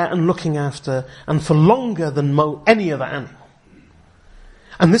care and looking after, and for longer than any other animal.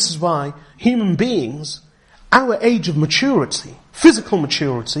 And this is why human beings, our age of maturity, physical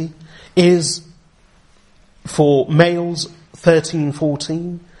maturity, is for males 13,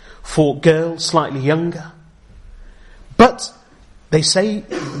 14, for girls slightly younger. But they say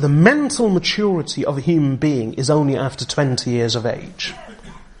the mental maturity of a human being is only after 20 years of age.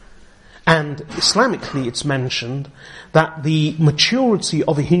 And Islamically it's mentioned that the maturity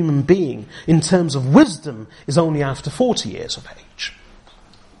of a human being in terms of wisdom is only after 40 years of age.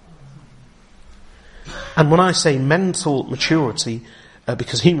 And when I say mental maturity,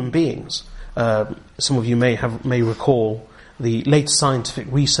 because human beings, some of you may recall, the latest scientific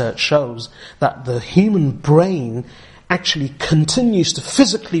research shows that the human brain actually continues to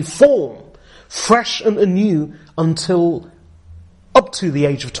physically form fresh and anew until up to the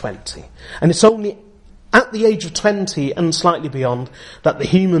age of 20. And it's only at the age of 20 and slightly beyond that the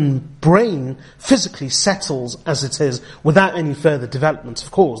human brain physically settles as it is without any further development.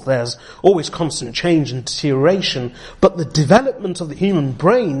 Of course, there's always constant change and deterioration, but the development of the human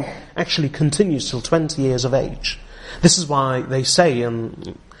brain actually continues till 20 years of age. This is why they say,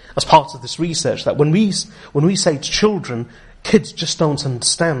 as part of this research, that when we say to children, kids just don't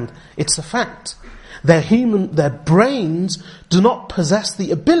understand, it's a fact. Their brains do not possess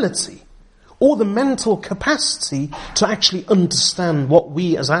the ability or the mental capacity to actually understand what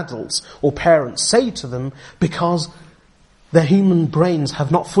we as adults or parents say to them, because their human brains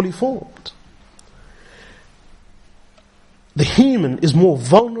have not fully formed. The human is more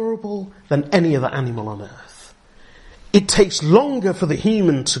vulnerable than any other animal on earth. It takes longer for the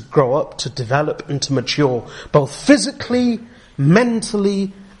human to grow up, to develop and to mature, both physically,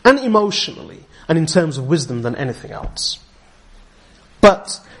 mentally and emotionally, and in terms of wisdom than anything else.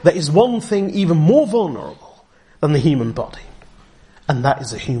 But there is one thing even more vulnerable than the human body, and that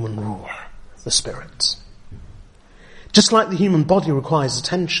is the human ruh, the spirit. Just like the human body requires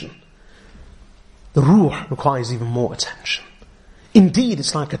attention, the ruh requires even more attention. Indeed,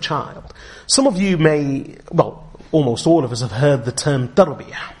 it's like a child. Some of you may, almost all of us have heard the term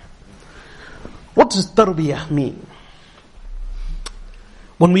tarbiyah. What does tarbiyah mean?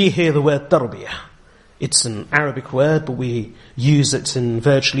 When we hear the word tarbiyah, it's an Arabic word, but we use it in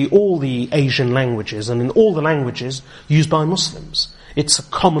virtually all the Asian languages and in all the languages used by Muslims. It's a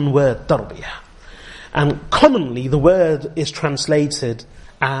common word, tarbiyah. And commonly the word is translated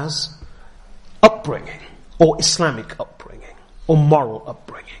as upbringing, or Islamic upbringing, or moral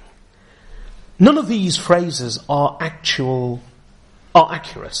upbringing. None of these phrases are accurate,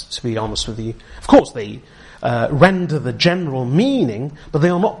 to be honest with you. Of course, they render the general meaning, but they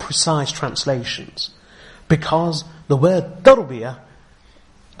are not precise translations. Because the word tarbiyah,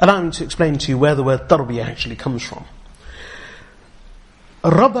 allow me to explain to you where the word tarbiyah actually comes from.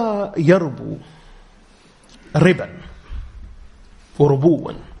 Raba yarbu riban, or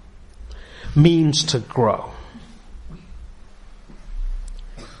rubuwan, means to grow.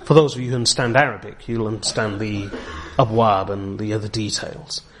 For those of you who understand Arabic, you'll understand the abwab and the other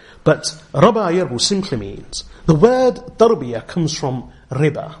details. But raba yarbu simply means, the word tarbiyah comes from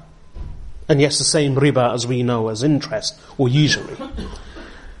riba. And yes, the same riba as we know as interest, or usury.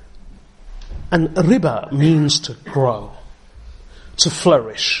 And riba means to grow, to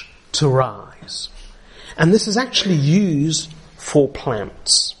flourish, to rise. And this is actually used for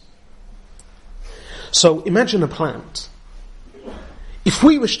plants. So imagine a plant. If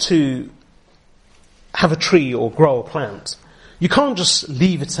we wish to have a tree or grow a plant, you can't just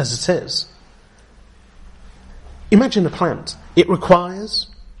leave it as it is. Imagine a plant. It requires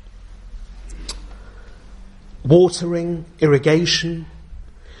watering, irrigation,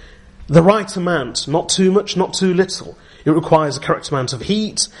 the right amount, not too much, not too little. It requires the correct amount of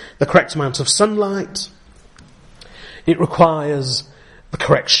heat, the correct amount of sunlight. It requires the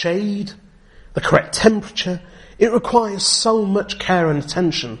correct shade, the correct temperature. It requires so much care and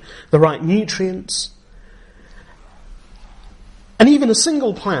attention, the right nutrients. And even a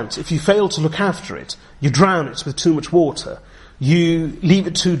single plant, if you fail to look after it, you drown it with too much water, you leave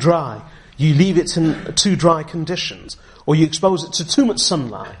it too dry, you leave it in too dry conditions, or you expose it to too much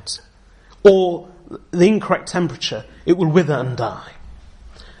sunlight, or the incorrect temperature, it will wither and die.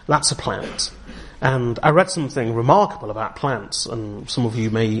 That's a plant. And I read something remarkable about plants, and some of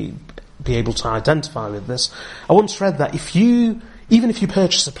you may be able to identify with this. I once read that even if you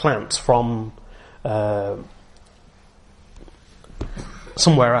purchase a plant from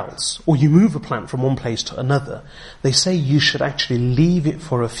somewhere else, or you move a plant from one place to another, they say you should actually leave it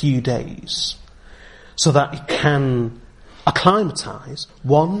for a few days so that it can acclimatize,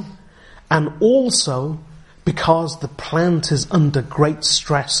 one, and also because the plant is under great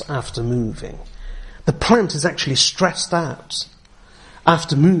stress after moving. The plant is actually stressed out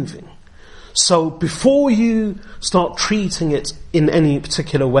after moving. So before you start treating it in any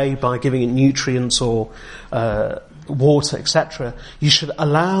particular way by giving it nutrients or water, etc., you should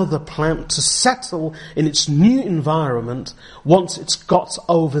allow the plant to settle in its new environment once it's got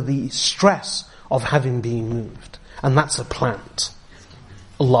over the stress of having been moved. And that's a plant.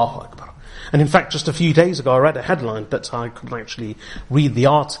 Allahu Akbar. And in fact, just a few days ago I read a headline, but I couldn't actually read the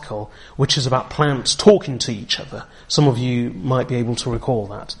article, which is about plants talking to each other. Some of you might be able to recall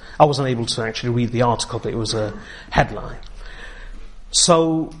that. I wasn't able to actually read the article, but it was a headline.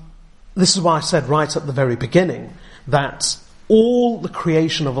 So this is why I said right at the very beginning that all the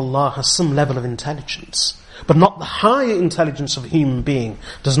creation of Allah has some level of intelligence. but not the higher intelligence of human beings.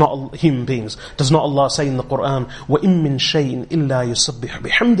 Does not Allah say in the Quran, وَإِن مِّن شَيْءٍ إِلَّا يُسَبِّحُ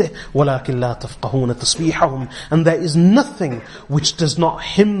بِحَمْدِهِ وَلَكِنْ لَا تَفْقَهُونَ تَسْبِيحَهُم. And there is nothing which does not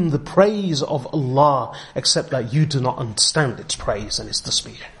hymn the praise of Allah, except that you do not understand its praise and its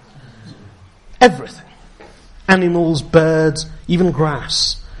tasbih. Everything. Animals, birds, even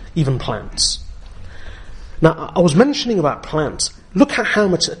grass, even plants. Now, I was mentioning about plants. Look at how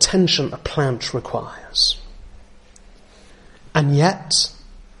much attention a plant requires. And yet,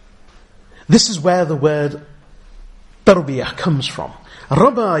 this is where the word tarbiyah comes from.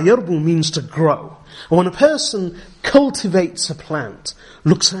 Raba yarbu means to grow. And when a person cultivates a plant,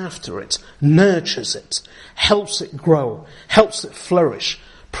 looks after it, nurtures it, helps it grow, helps it flourish,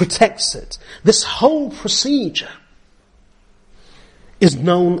 protects it, this whole procedure is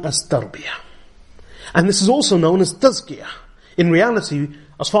known as tarbiyah. And this is also known as tazkiyah. In reality,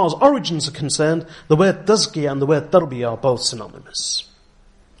 as far as origins are concerned, the word tazkiyah and the word tarbiyah are both synonymous.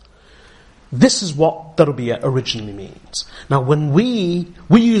 This is what tarbiyah originally means. Now, when we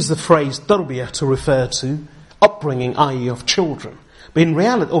use the phrase tarbiyah to refer to upbringing, i.e. of children. But in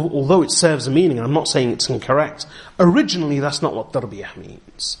reality, although it serves a meaning, and I'm not saying it's incorrect, originally that's not what tarbiyah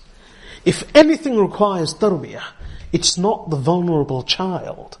means. If anything requires tarbiyah, it's not the vulnerable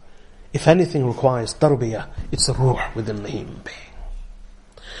child. If anything requires tarbiyah, it's a ruh within the human being.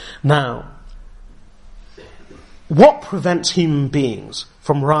 Now, what prevents human beings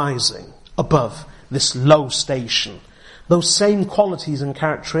from rising above this low station? Those same qualities and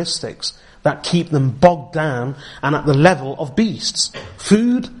characteristics that keep them bogged down and at the level of beasts.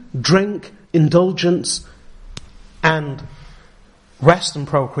 Food, drink, indulgence, and rest and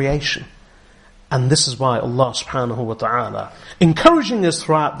procreation. And this is why Allah subhanahu wa ta'ala, encouraging us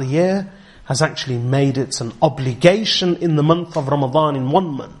throughout the year, has actually made it an obligation in the month of Ramadan, in 1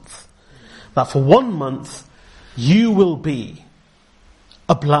 month, that for 1 month you will be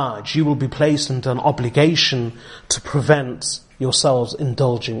obliged, you will be placed under an obligation to prevent yourselves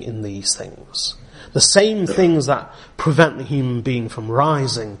indulging in these things. The same things that prevent the human being from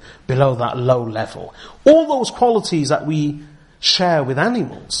rising below that low level. All those qualities that we share with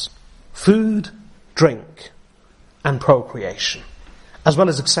animals, food, drink, and procreation, as well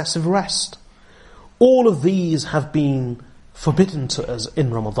as excessive rest. All of these have been forbidden to us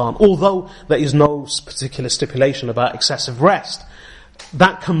in Ramadan, although there is no particular stipulation about excessive rest.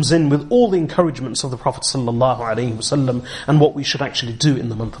 That comes in with all the encouragements of the Prophet ﷺ and what we should actually do in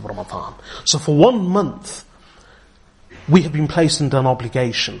the month of Ramadan. So for 1 month, we have been placed under an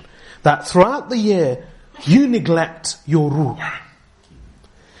obligation that throughout the year, you neglect your ruh.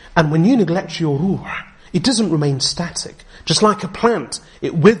 And when you neglect your ruh, it doesn't remain static. Just like a plant,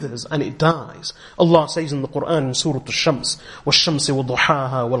 it withers and it dies. Allah says in the Quran in Surah Al-Shams, وَالشَّمْسِ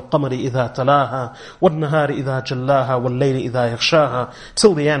وَضُحَاهَا وَالْقَمَرِ إِذَا تَلَاهَا وَالنَّهَارِ إِذَا جَلَّاهَا وَاللَّيْلِ إِذَا يَغْشَاهَا.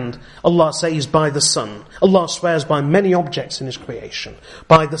 Till the end, Allah says by the sun. Allah swears by many objects in His creation.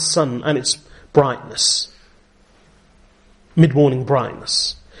 By the sun and its brightness. Mid-morning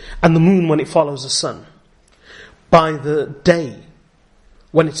brightness. And the moon when it follows the sun. By the day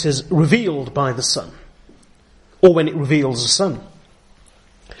when it is revealed by the sun. Or when it reveals the sun.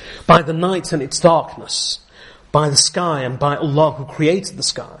 By the night and its darkness. By the sky and by Allah who created the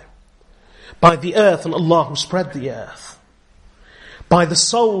sky. By the earth and Allah who spread the earth. By the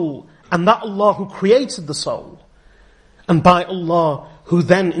soul and that Allah who created the soul. And by Allah who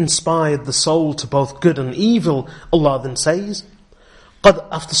then inspired the soul to both good and evil, Allah then says,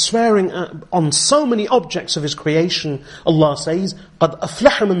 after swearing on so many objects of His creation, Allah says, قَدْ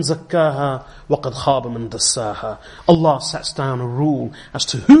أَفْلَحَ مَنْ زَكَّاهَا وَقَدْ خَابَ مَنْ دَسَّاهَا. Allah sets down a rule as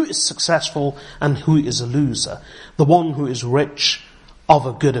to who is successful and who is a loser. The one who is rich, of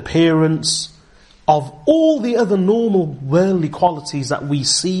a good appearance, of all the other normal worldly qualities that we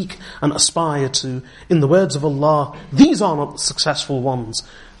seek and aspire to. In the words of Allah, these are not the successful ones.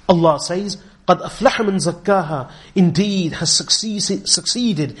 Allah says, قَدْ أَفْلَحَ مَنْ زَكَّاهَا. Indeed has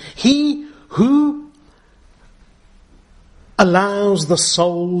succeeded he who allows the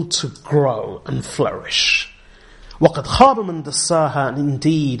soul to grow and flourish. وَقَدْ خَابَ مَنْ دَسَّاهَا. And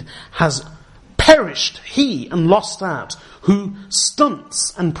indeed has perished he and lost out who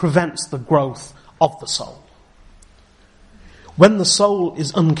stunts and prevents the growth of the soul. When the soul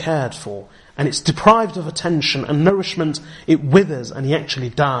is uncared for, and it's deprived of attention and nourishment, it withers and he actually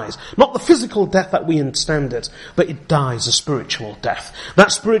dies. Not the physical death that we understand it, but it dies a spiritual death.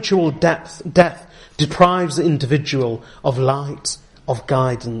 That spiritual death deprives the individual of light, of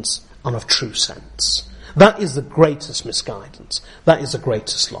guidance, and of true sense. That is the greatest misguidance. That is the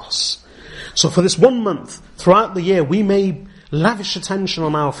greatest loss. So for this 1 month, throughout the year, we may lavish attention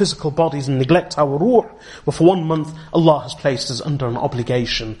on our physical bodies and neglect our ruh, but for 1 month Allah has placed us under an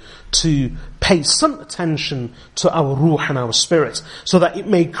obligation to pay some attention to our ruh and our spirit, so that it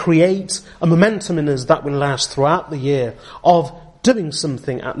may create a momentum in us that will last throughout the year of doing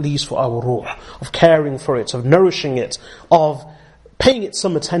something at least for our ruh, of caring for it, of nourishing it, of paying it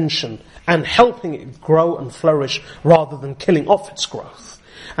some attention and helping it grow and flourish rather than killing off its growth.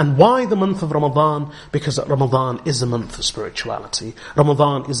 And why the month of Ramadan? Because Ramadan is a month of spirituality.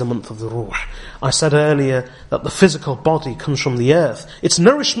 Ramadan is a month of the ruh. I said earlier that the physical body comes from the earth. Its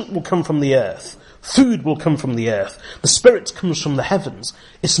nourishment will come from the earth. Food will come from the earth. The spirit comes from the heavens.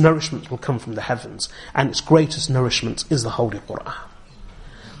 Its nourishment will come from the heavens. And its greatest nourishment is the Holy Qur'an.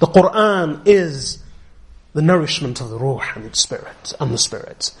 The Qur'an is the nourishment of the ruh and its spirit, and the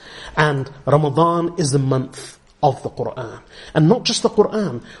spirit. And Ramadan is the month of the Qur'an. And not just the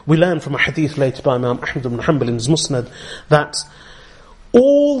Qur'an. We learn from a hadith later by Imam Ahmad ibn Hanbal in his Musnad that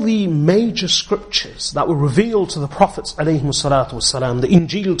all the major scriptures that were revealed to the prophets ﷺ, the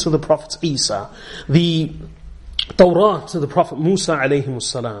Injil to the prophet Isa, the Torah to the prophet Musa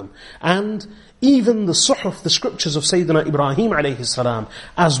ﷺ, and even the Suhuf, the scriptures of Sayyidina Ibrahim ﷺ,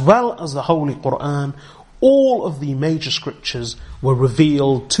 as well as the Holy Qur'an, all of the major scriptures were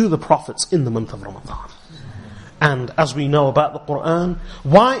revealed to the prophets in the month of Ramadan. And as we know about the Qur'an,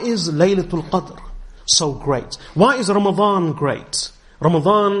 why is Laylatul Qadr so great? Why is Ramadan great?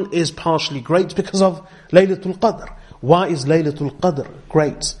 Ramadan is partially great because of Laylatul Qadr. Why is Laylatul Qadr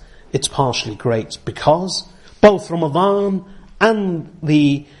great? It's partially great because both Ramadan and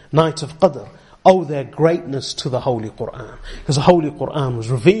the night of Qadr owe their greatness to the Holy Qur'an. Because the Holy Qur'an was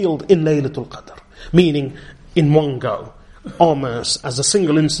revealed in Laylatul Qadr, meaning in one go, almost as a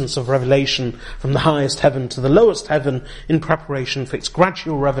single instance of revelation from the highest heaven to the lowest heaven in preparation for its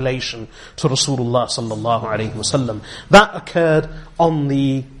gradual revelation to Rasulullah sallallahu alaihi wasallam. That occurred on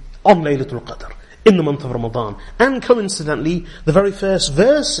Laylatul Qadr, in the month of Ramadan. And coincidentally, the very first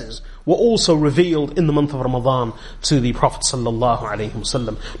verses were also revealed in the month of Ramadan to the Prophet sallallahu alaihi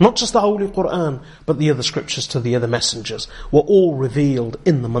wasallam. Not just the Holy Qur'an, but the other scriptures to the other messengers were all revealed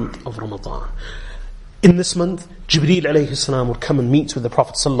in the month of Ramadan. In this month, Jibreel alayhi salam would come and meet with the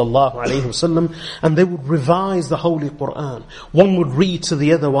Prophet sallallahu alayhi wasallam, and they would revise the Holy Qur'an. One would read to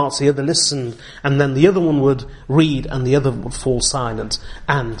the other whilst the other listened, and then the other one would read and the other would fall silent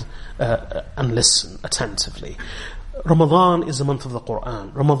and listen attentively. Ramadan is a month of the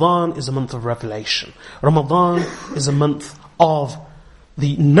Qur'an. Ramadan is a month of revelation. Ramadan is a month of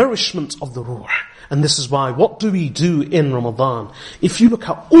the nourishment of the ruh. And this is why, what do we do in Ramadan? If you look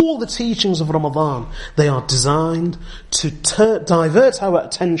at all the teachings of Ramadan, they are designed to divert our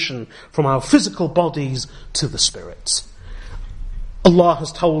attention from our physical bodies to the spirits. Allah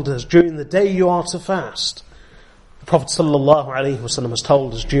has told us, during the day you are to fast. The Prophet ﷺ has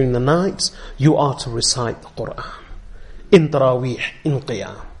told us, during the night you are to recite the Qur'an. In Taraweeh, in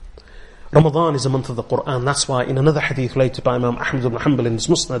Qiyam. Ramadan is a month of the Qur'an. That's why in another hadith later by Imam Ahmad ibn Hanbal in his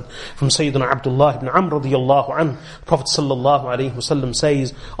Musnad from Sayyidina Abdullah ibn Amr radiyallahu anhu, Prophet sallallahu alaihi wasallam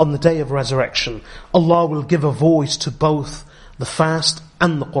says, on the day of resurrection, Allah will give a voice to both the fast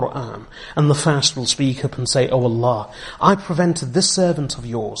and the Qur'an. And the fast will speak up and say, "Oh Allah, I prevented this servant of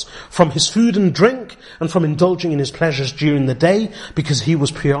yours from his food and drink and from indulging in his pleasures during the day because he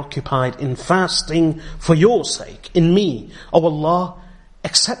was preoccupied in fasting for your sake, in me. Oh Allah,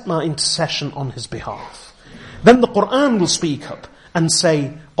 accept my intercession on his behalf." Then the Qur'an will speak up and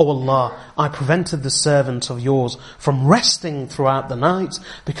say, "Oh Allah, I prevented the servant of yours from resting throughout the night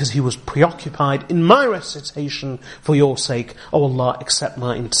because he was preoccupied in my recitation for your sake. Oh Allah, accept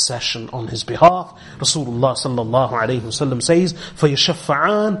my intercession on his behalf." Rasulullah sallallahu alayhi wasallam says,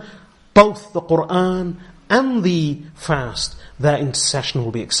 فَيَشَفَّعَانِ, both the Qur'an and the fast, their intercession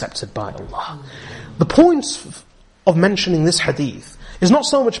will be accepted by Allah. The point of mentioning this hadith is not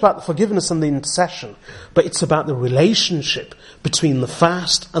so much about the forgiveness and the intercession, but it's about the relationship between the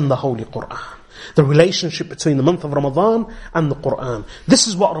fast and the Holy Qur'an. The relationship between the month of Ramadan and the Qur'an. This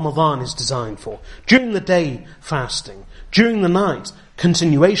is what Ramadan is designed for. During the day, fasting. During the night,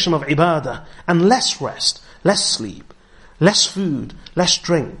 continuation of ibadah, and less rest, less sleep, less food, less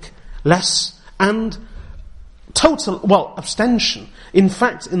drink, and total, abstention. In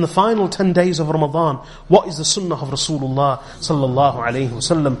fact, in the final 10 days of Ramadan, what is the sunnah of Rasulullah sallallahu alayhi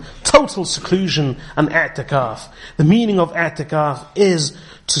wasallam? Total seclusion and i'tikaf. The meaning of i'tikaf is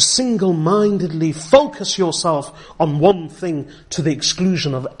to single-mindedly focus yourself on one thing to the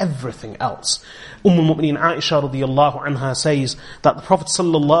exclusion of everything else. Al-Mu'mineen Aisha radiyallahu anha says that the Prophet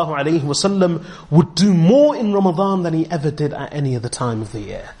sallallahu alayhi wasallam would do more in Ramadan than he ever did at any other time of the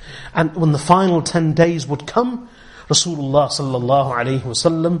year. And when the final 10 days would come, Rasulullah sallallahu alayhi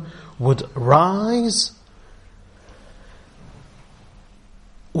wasallam would rise,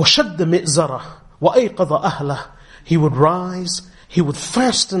 وَشَدَّ مِئْزَرَهُ وَأَيْقَظَ أَهْلَهُ. He would rise, he would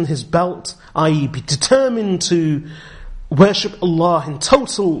fasten his belt, i.e. be determined to worship Allah in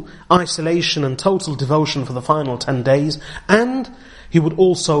total isolation and total devotion for the final 10 days, and he would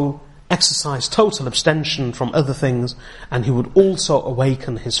also exercise total abstention from other things, and he would also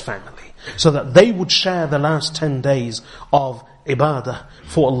awaken his family, so that they would share the last 10 days of ibadah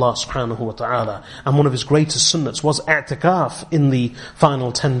for Allah subhanahu wa ta'ala. And one of his greatest sunnats was i'tikaf in the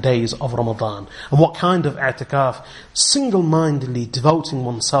final 10 days of Ramadan. And what kind of i'tikaf? Single-mindedly devoting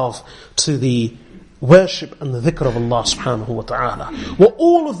oneself to the worship and the dhikr of Allah subhanahu wa ta'ala. What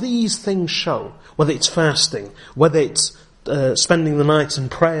all of these things show, whether it's fasting, whether it's spending the night in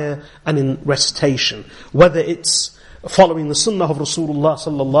prayer and in recitation, whether it's following the sunnah of Rasulullah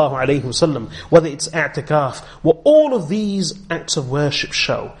sallallahu alayhi wasallam, whether it's i'tikaf, what all of these acts of worship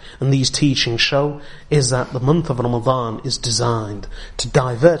show, and these teachings show, is that the month of Ramadan is designed to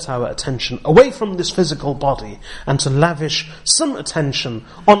divert our attention away from this physical body and to lavish some attention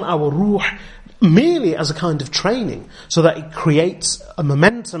on our ruh, merely as a kind of training, so that it creates a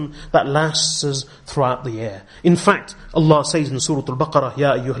momentum that lasts us throughout the year. In fact, Allah says in Surah Al-Baqarah,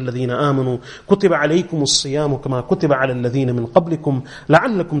 يَا أَيُّهَا الَّذِينَ آمَنُوا كُتِبَ عَلَيْكُمُ الصِّيَامُ كَمَا كُتِبَ عَلَى الَّذِينَ مِنْ قَبْلِكُمْ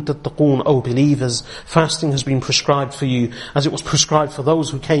لَعَلَّكُمْ تَتَّقُونَ. O believers, fasting has been prescribed for you as it was prescribed for those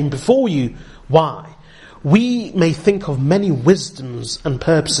who came before you. Why? We may think of many wisdoms and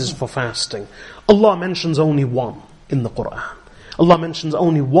purposes for fasting. Allah mentions only one in the Qur'an. Allah mentions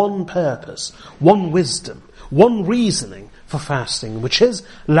only one purpose, one wisdom, one reasoning for fasting, which is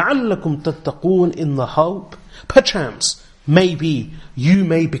لَعَلَّكُمْ تَتَّقُونَ, in the hope, perchance, maybe, you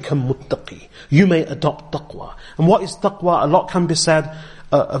may become muttaqi, you may adopt taqwa. And what is taqwa? A lot can be said.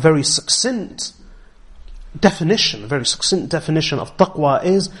 A very succinct definition of taqwa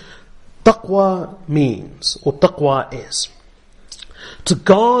is, taqwa means, or taqwa is, to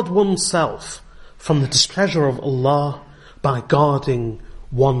guard oneself from the displeasure of Allah by guarding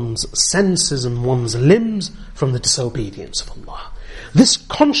one's senses and one's limbs from the disobedience of Allah. This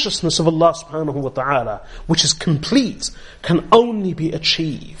consciousness of Allah subhanahu wa ta'ala, which is complete, can only be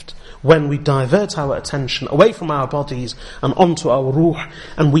achieved when we divert our attention away from our bodies and onto our ruh,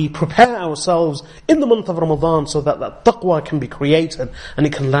 and we prepare ourselves in the month of Ramadan so that that taqwa can be created and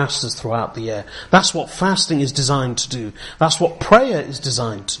it can last us throughout the year. That's what fasting is designed to do. That's what prayer is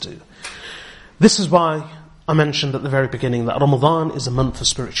designed to do. This is why I mentioned at the very beginning that Ramadan is a month of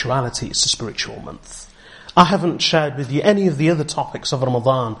spirituality. It's a spiritual month. I haven't shared with you any of the other topics of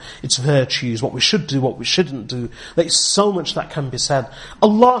Ramadan, its virtues, what we should do, what we shouldn't do. There is so much that can be said.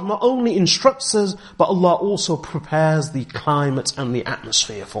 Allah not only instructs us, but Allah also prepares the climate and the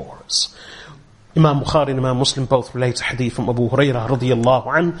atmosphere for us. Imam Bukhari and Imam Muslim both relate a hadith from Abu Hurairah radiyallahu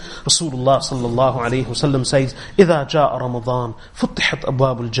anhu. Rasulullah sallallahu alayhi wasallam says, إِذَا جَاءَ رَمَضَانَ فُتِحَتْ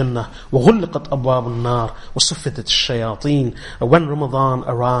أَبْوَابُ الْجَنَّةِ وَغُلِّقَتْ أَبْوَابُ النَّارِ وَصُفِّدَتِ الشَّيَاطِينَ. When Ramadan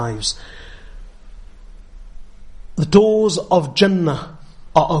arrives, the doors of Jannah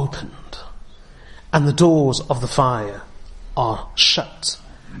are opened, and the doors of the fire are shut,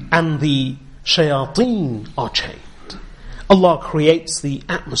 and the shayateen are chained. Allah creates the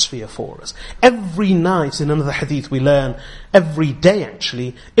atmosphere for us. Every night, in another hadith we learn, every day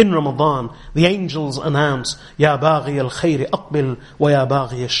actually, in Ramadan, the angels announce, Ya baghi al-khayri aqbil, wa ya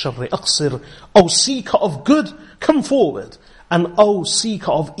baghi al-sharri aqsir. O seeker of good, come forward, and O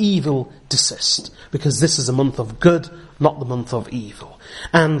seeker of evil, desist. Because this is a month of good, not the month of evil.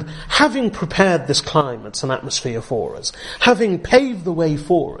 And having prepared this climate and atmosphere for us, having paved the way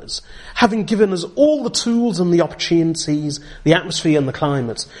for us, having given us all the tools and the opportunities, the atmosphere and the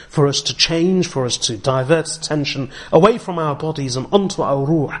climate, for us to change, for us to divert attention away from our bodies and onto our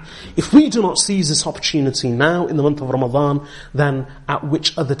ruh, if we do not seize this opportunity now in the month of Ramadan, then at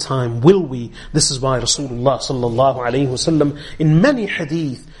which other time will we? This is why Rasulullah sallallahu alayhi wasallam, in many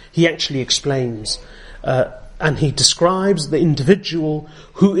hadith, he actually explains, and he describes the individual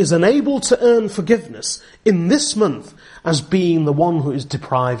who is unable to earn forgiveness in this month as being the one who is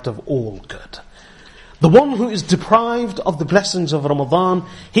deprived of all good. The one who is deprived of the blessings of Ramadan,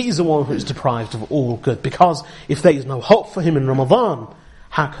 he is the one who is deprived of all good. Because if there is no hope for him in Ramadan,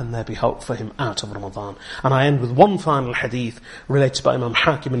 how can there be hope for him out of Ramadan? And I end with one final hadith related by Imam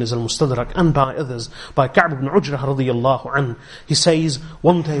Hakim in his Al-Mustadrak and by others, by Ka'b ibn Ujrah radiyallahu anhu. He says,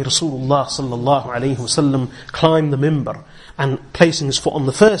 one day Rasulullah sallallahu alayhi wasallam climbed the mimbar, and placing his foot on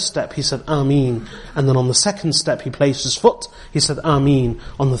the first step, he said, Ameen. And then on the second step, he placed his foot, he said, Ameen.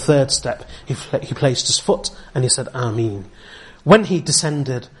 On the third step, he placed his foot, and he said, Ameen. When he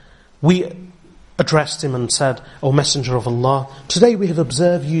descended, we addressed him and said, O Messenger of Allah, today we have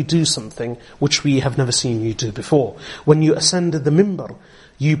observed you do something which we have never seen you do before. When you ascended the minbar,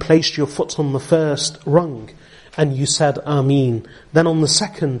 you placed your foot on the first rung and you said Ameen. Then on the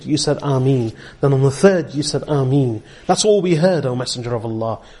second you said Ameen. Then on the third you said Ameen. That's all we heard, O Messenger of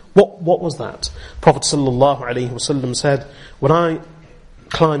Allah. What was that? Prophet ﷺ said, when I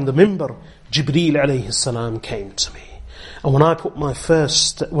climbed the minbar, Jibreel alayhi salam came to me. And when I put my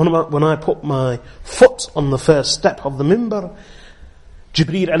when I put my foot on the first step of the minbar,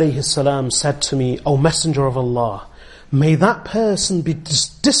 Jibreel alayhi salam said to me, O Messenger of Allah, may that person be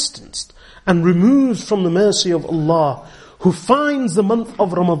distanced and removed from the mercy of Allah who finds the month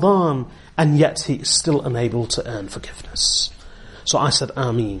of Ramadan and yet he is still unable to earn forgiveness. So I said,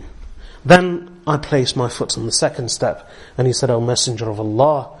 Ameen. Then I placed my foot on the second step and he said, O Messenger of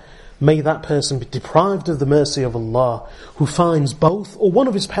Allah, may that person be deprived of the mercy of Allah who finds both or one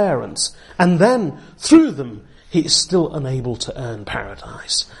of his parents and then through them he is still unable to earn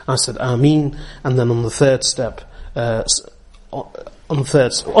paradise. I said Ameen. And then on the third step, on the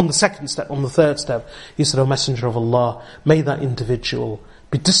third step, he said, O Messenger of Allah, may that individual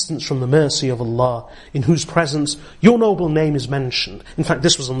be distanced from the mercy of Allah in whose presence your noble name is mentioned. In fact,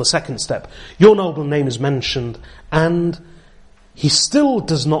 this was on the second step. Your noble name is mentioned and he still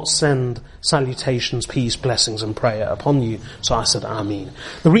does not send salutations, peace, blessings and prayer upon you. So I said Ameen.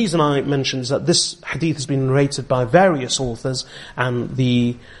 The reason I mentioned is that this hadith has been narrated by various authors and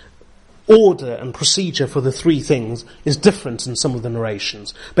the order and procedure for the three things is different in some of the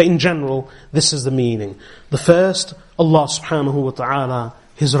narrations. But in general, this is the meaning. The first, Allah subhanahu wa ta'ala,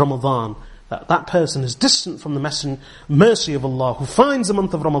 his Ramadan, that person is distant from the mercy of Allah who finds the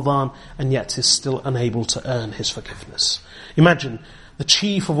month of Ramadan and yet is still unable to earn his forgiveness. Imagine, the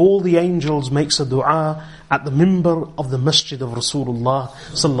chief of all the angels makes a dua at the minbar of the masjid of Rasulullah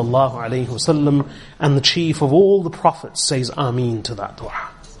sallallahu alayhi wasallam, and the chief of all the prophets says Ameen to that dua.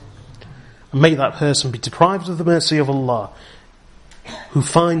 And may that person be deprived of the mercy of Allah who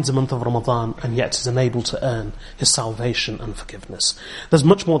finds the month of Ramadan and yet is unable to earn his salvation and forgiveness. There's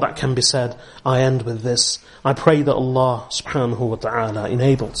much more that can be said. I end with this. I pray that Allah subhanahu wa ta'ala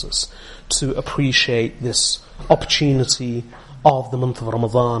enables us to appreciate this opportunity of the month of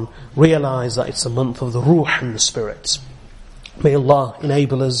Ramadan, realize that it's a month of the ruh and the spirit. May Allah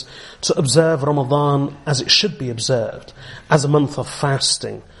enable us to observe Ramadan as it should be observed, as a month of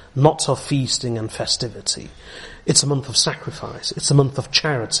fasting, not of feasting and festivity. It's a month of sacrifice. It's a month of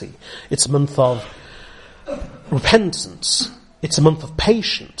charity. It's a month of repentance. It's a month of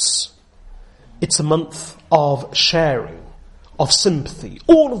patience. It's a month of sharing, of sympathy.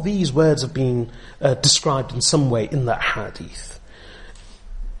 All of these words have been described in some way in that hadith.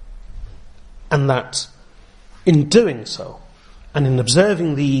 And that in doing so, and in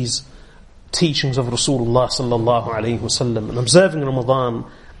observing these teachings of Rasulullah sallallahu alayhi wasallam, and observing Ramadan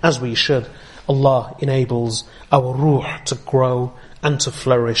as we should, Allah enables our ruh to grow and to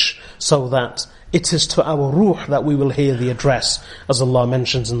flourish, so that it is to our ruh that we will hear the address, as Allah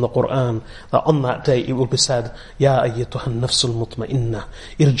mentions in the Quran, that on that day it will be said, Ya ayyatuha an-nafsul mutma'inna,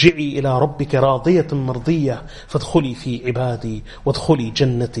 irji'i ila rabbika radiyatan mardiyah, fadkhuli fi ibadi, wadkhuli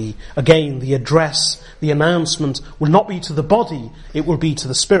jannati. Again, the address, the announcement will not be to the body, it will be to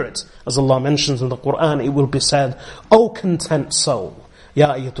the spirit. As Allah mentions in the Quran, it will be said, O content soul,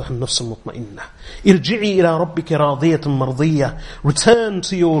 Ya ayyatuha an-nafsul mutma'inna, irji'i ila rabbika radiyatan mardiyah, return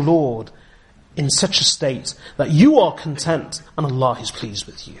to your Lord in such a state that you are content and Allah is pleased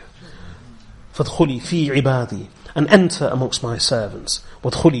with you. فَادْخُلِي فِي عِبَادِي, and enter amongst my servants.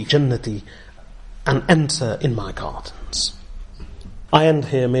 وَادْخُلِي جَنَّتِي, and enter in my gardens. I end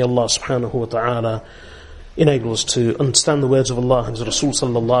here. May Allah subhanahu wa ta'ala enable us to understand the words of Allah and His Rasul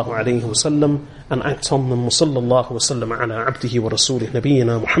sallallahu alayhi wa sallam and act on them. وصلى الله وسلم على عبده ورسوله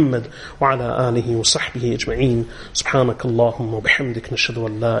نبينا محمد وعلى آله وصحبه أجمعين. سبحانك اللهم وبحمدك نشهد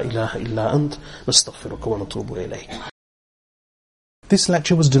أن لا إله إلا أنت نستغفرك ونتوب إليك. This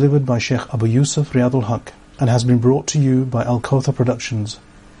lecture was delivered by Sheikh Abu Yusuf Riyadul Haq and has been brought to you by Al-Kawthar Productions.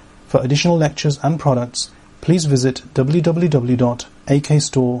 For additional lectures and products, please visit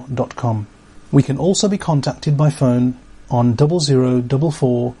www.akstore.com. We can also be contacted by phone on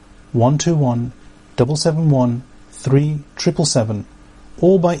 0044 121 771 3777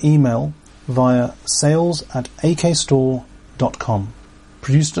 or by email via sales@akstore.com.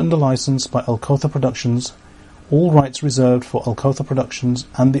 Produced under license by Al-Kawthar Productions. All rights reserved for Al-Kawthar Productions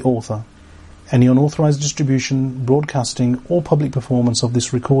and the author. Any unauthorized distribution, broadcasting or public performance of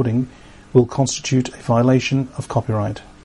this recording will constitute a violation of copyright.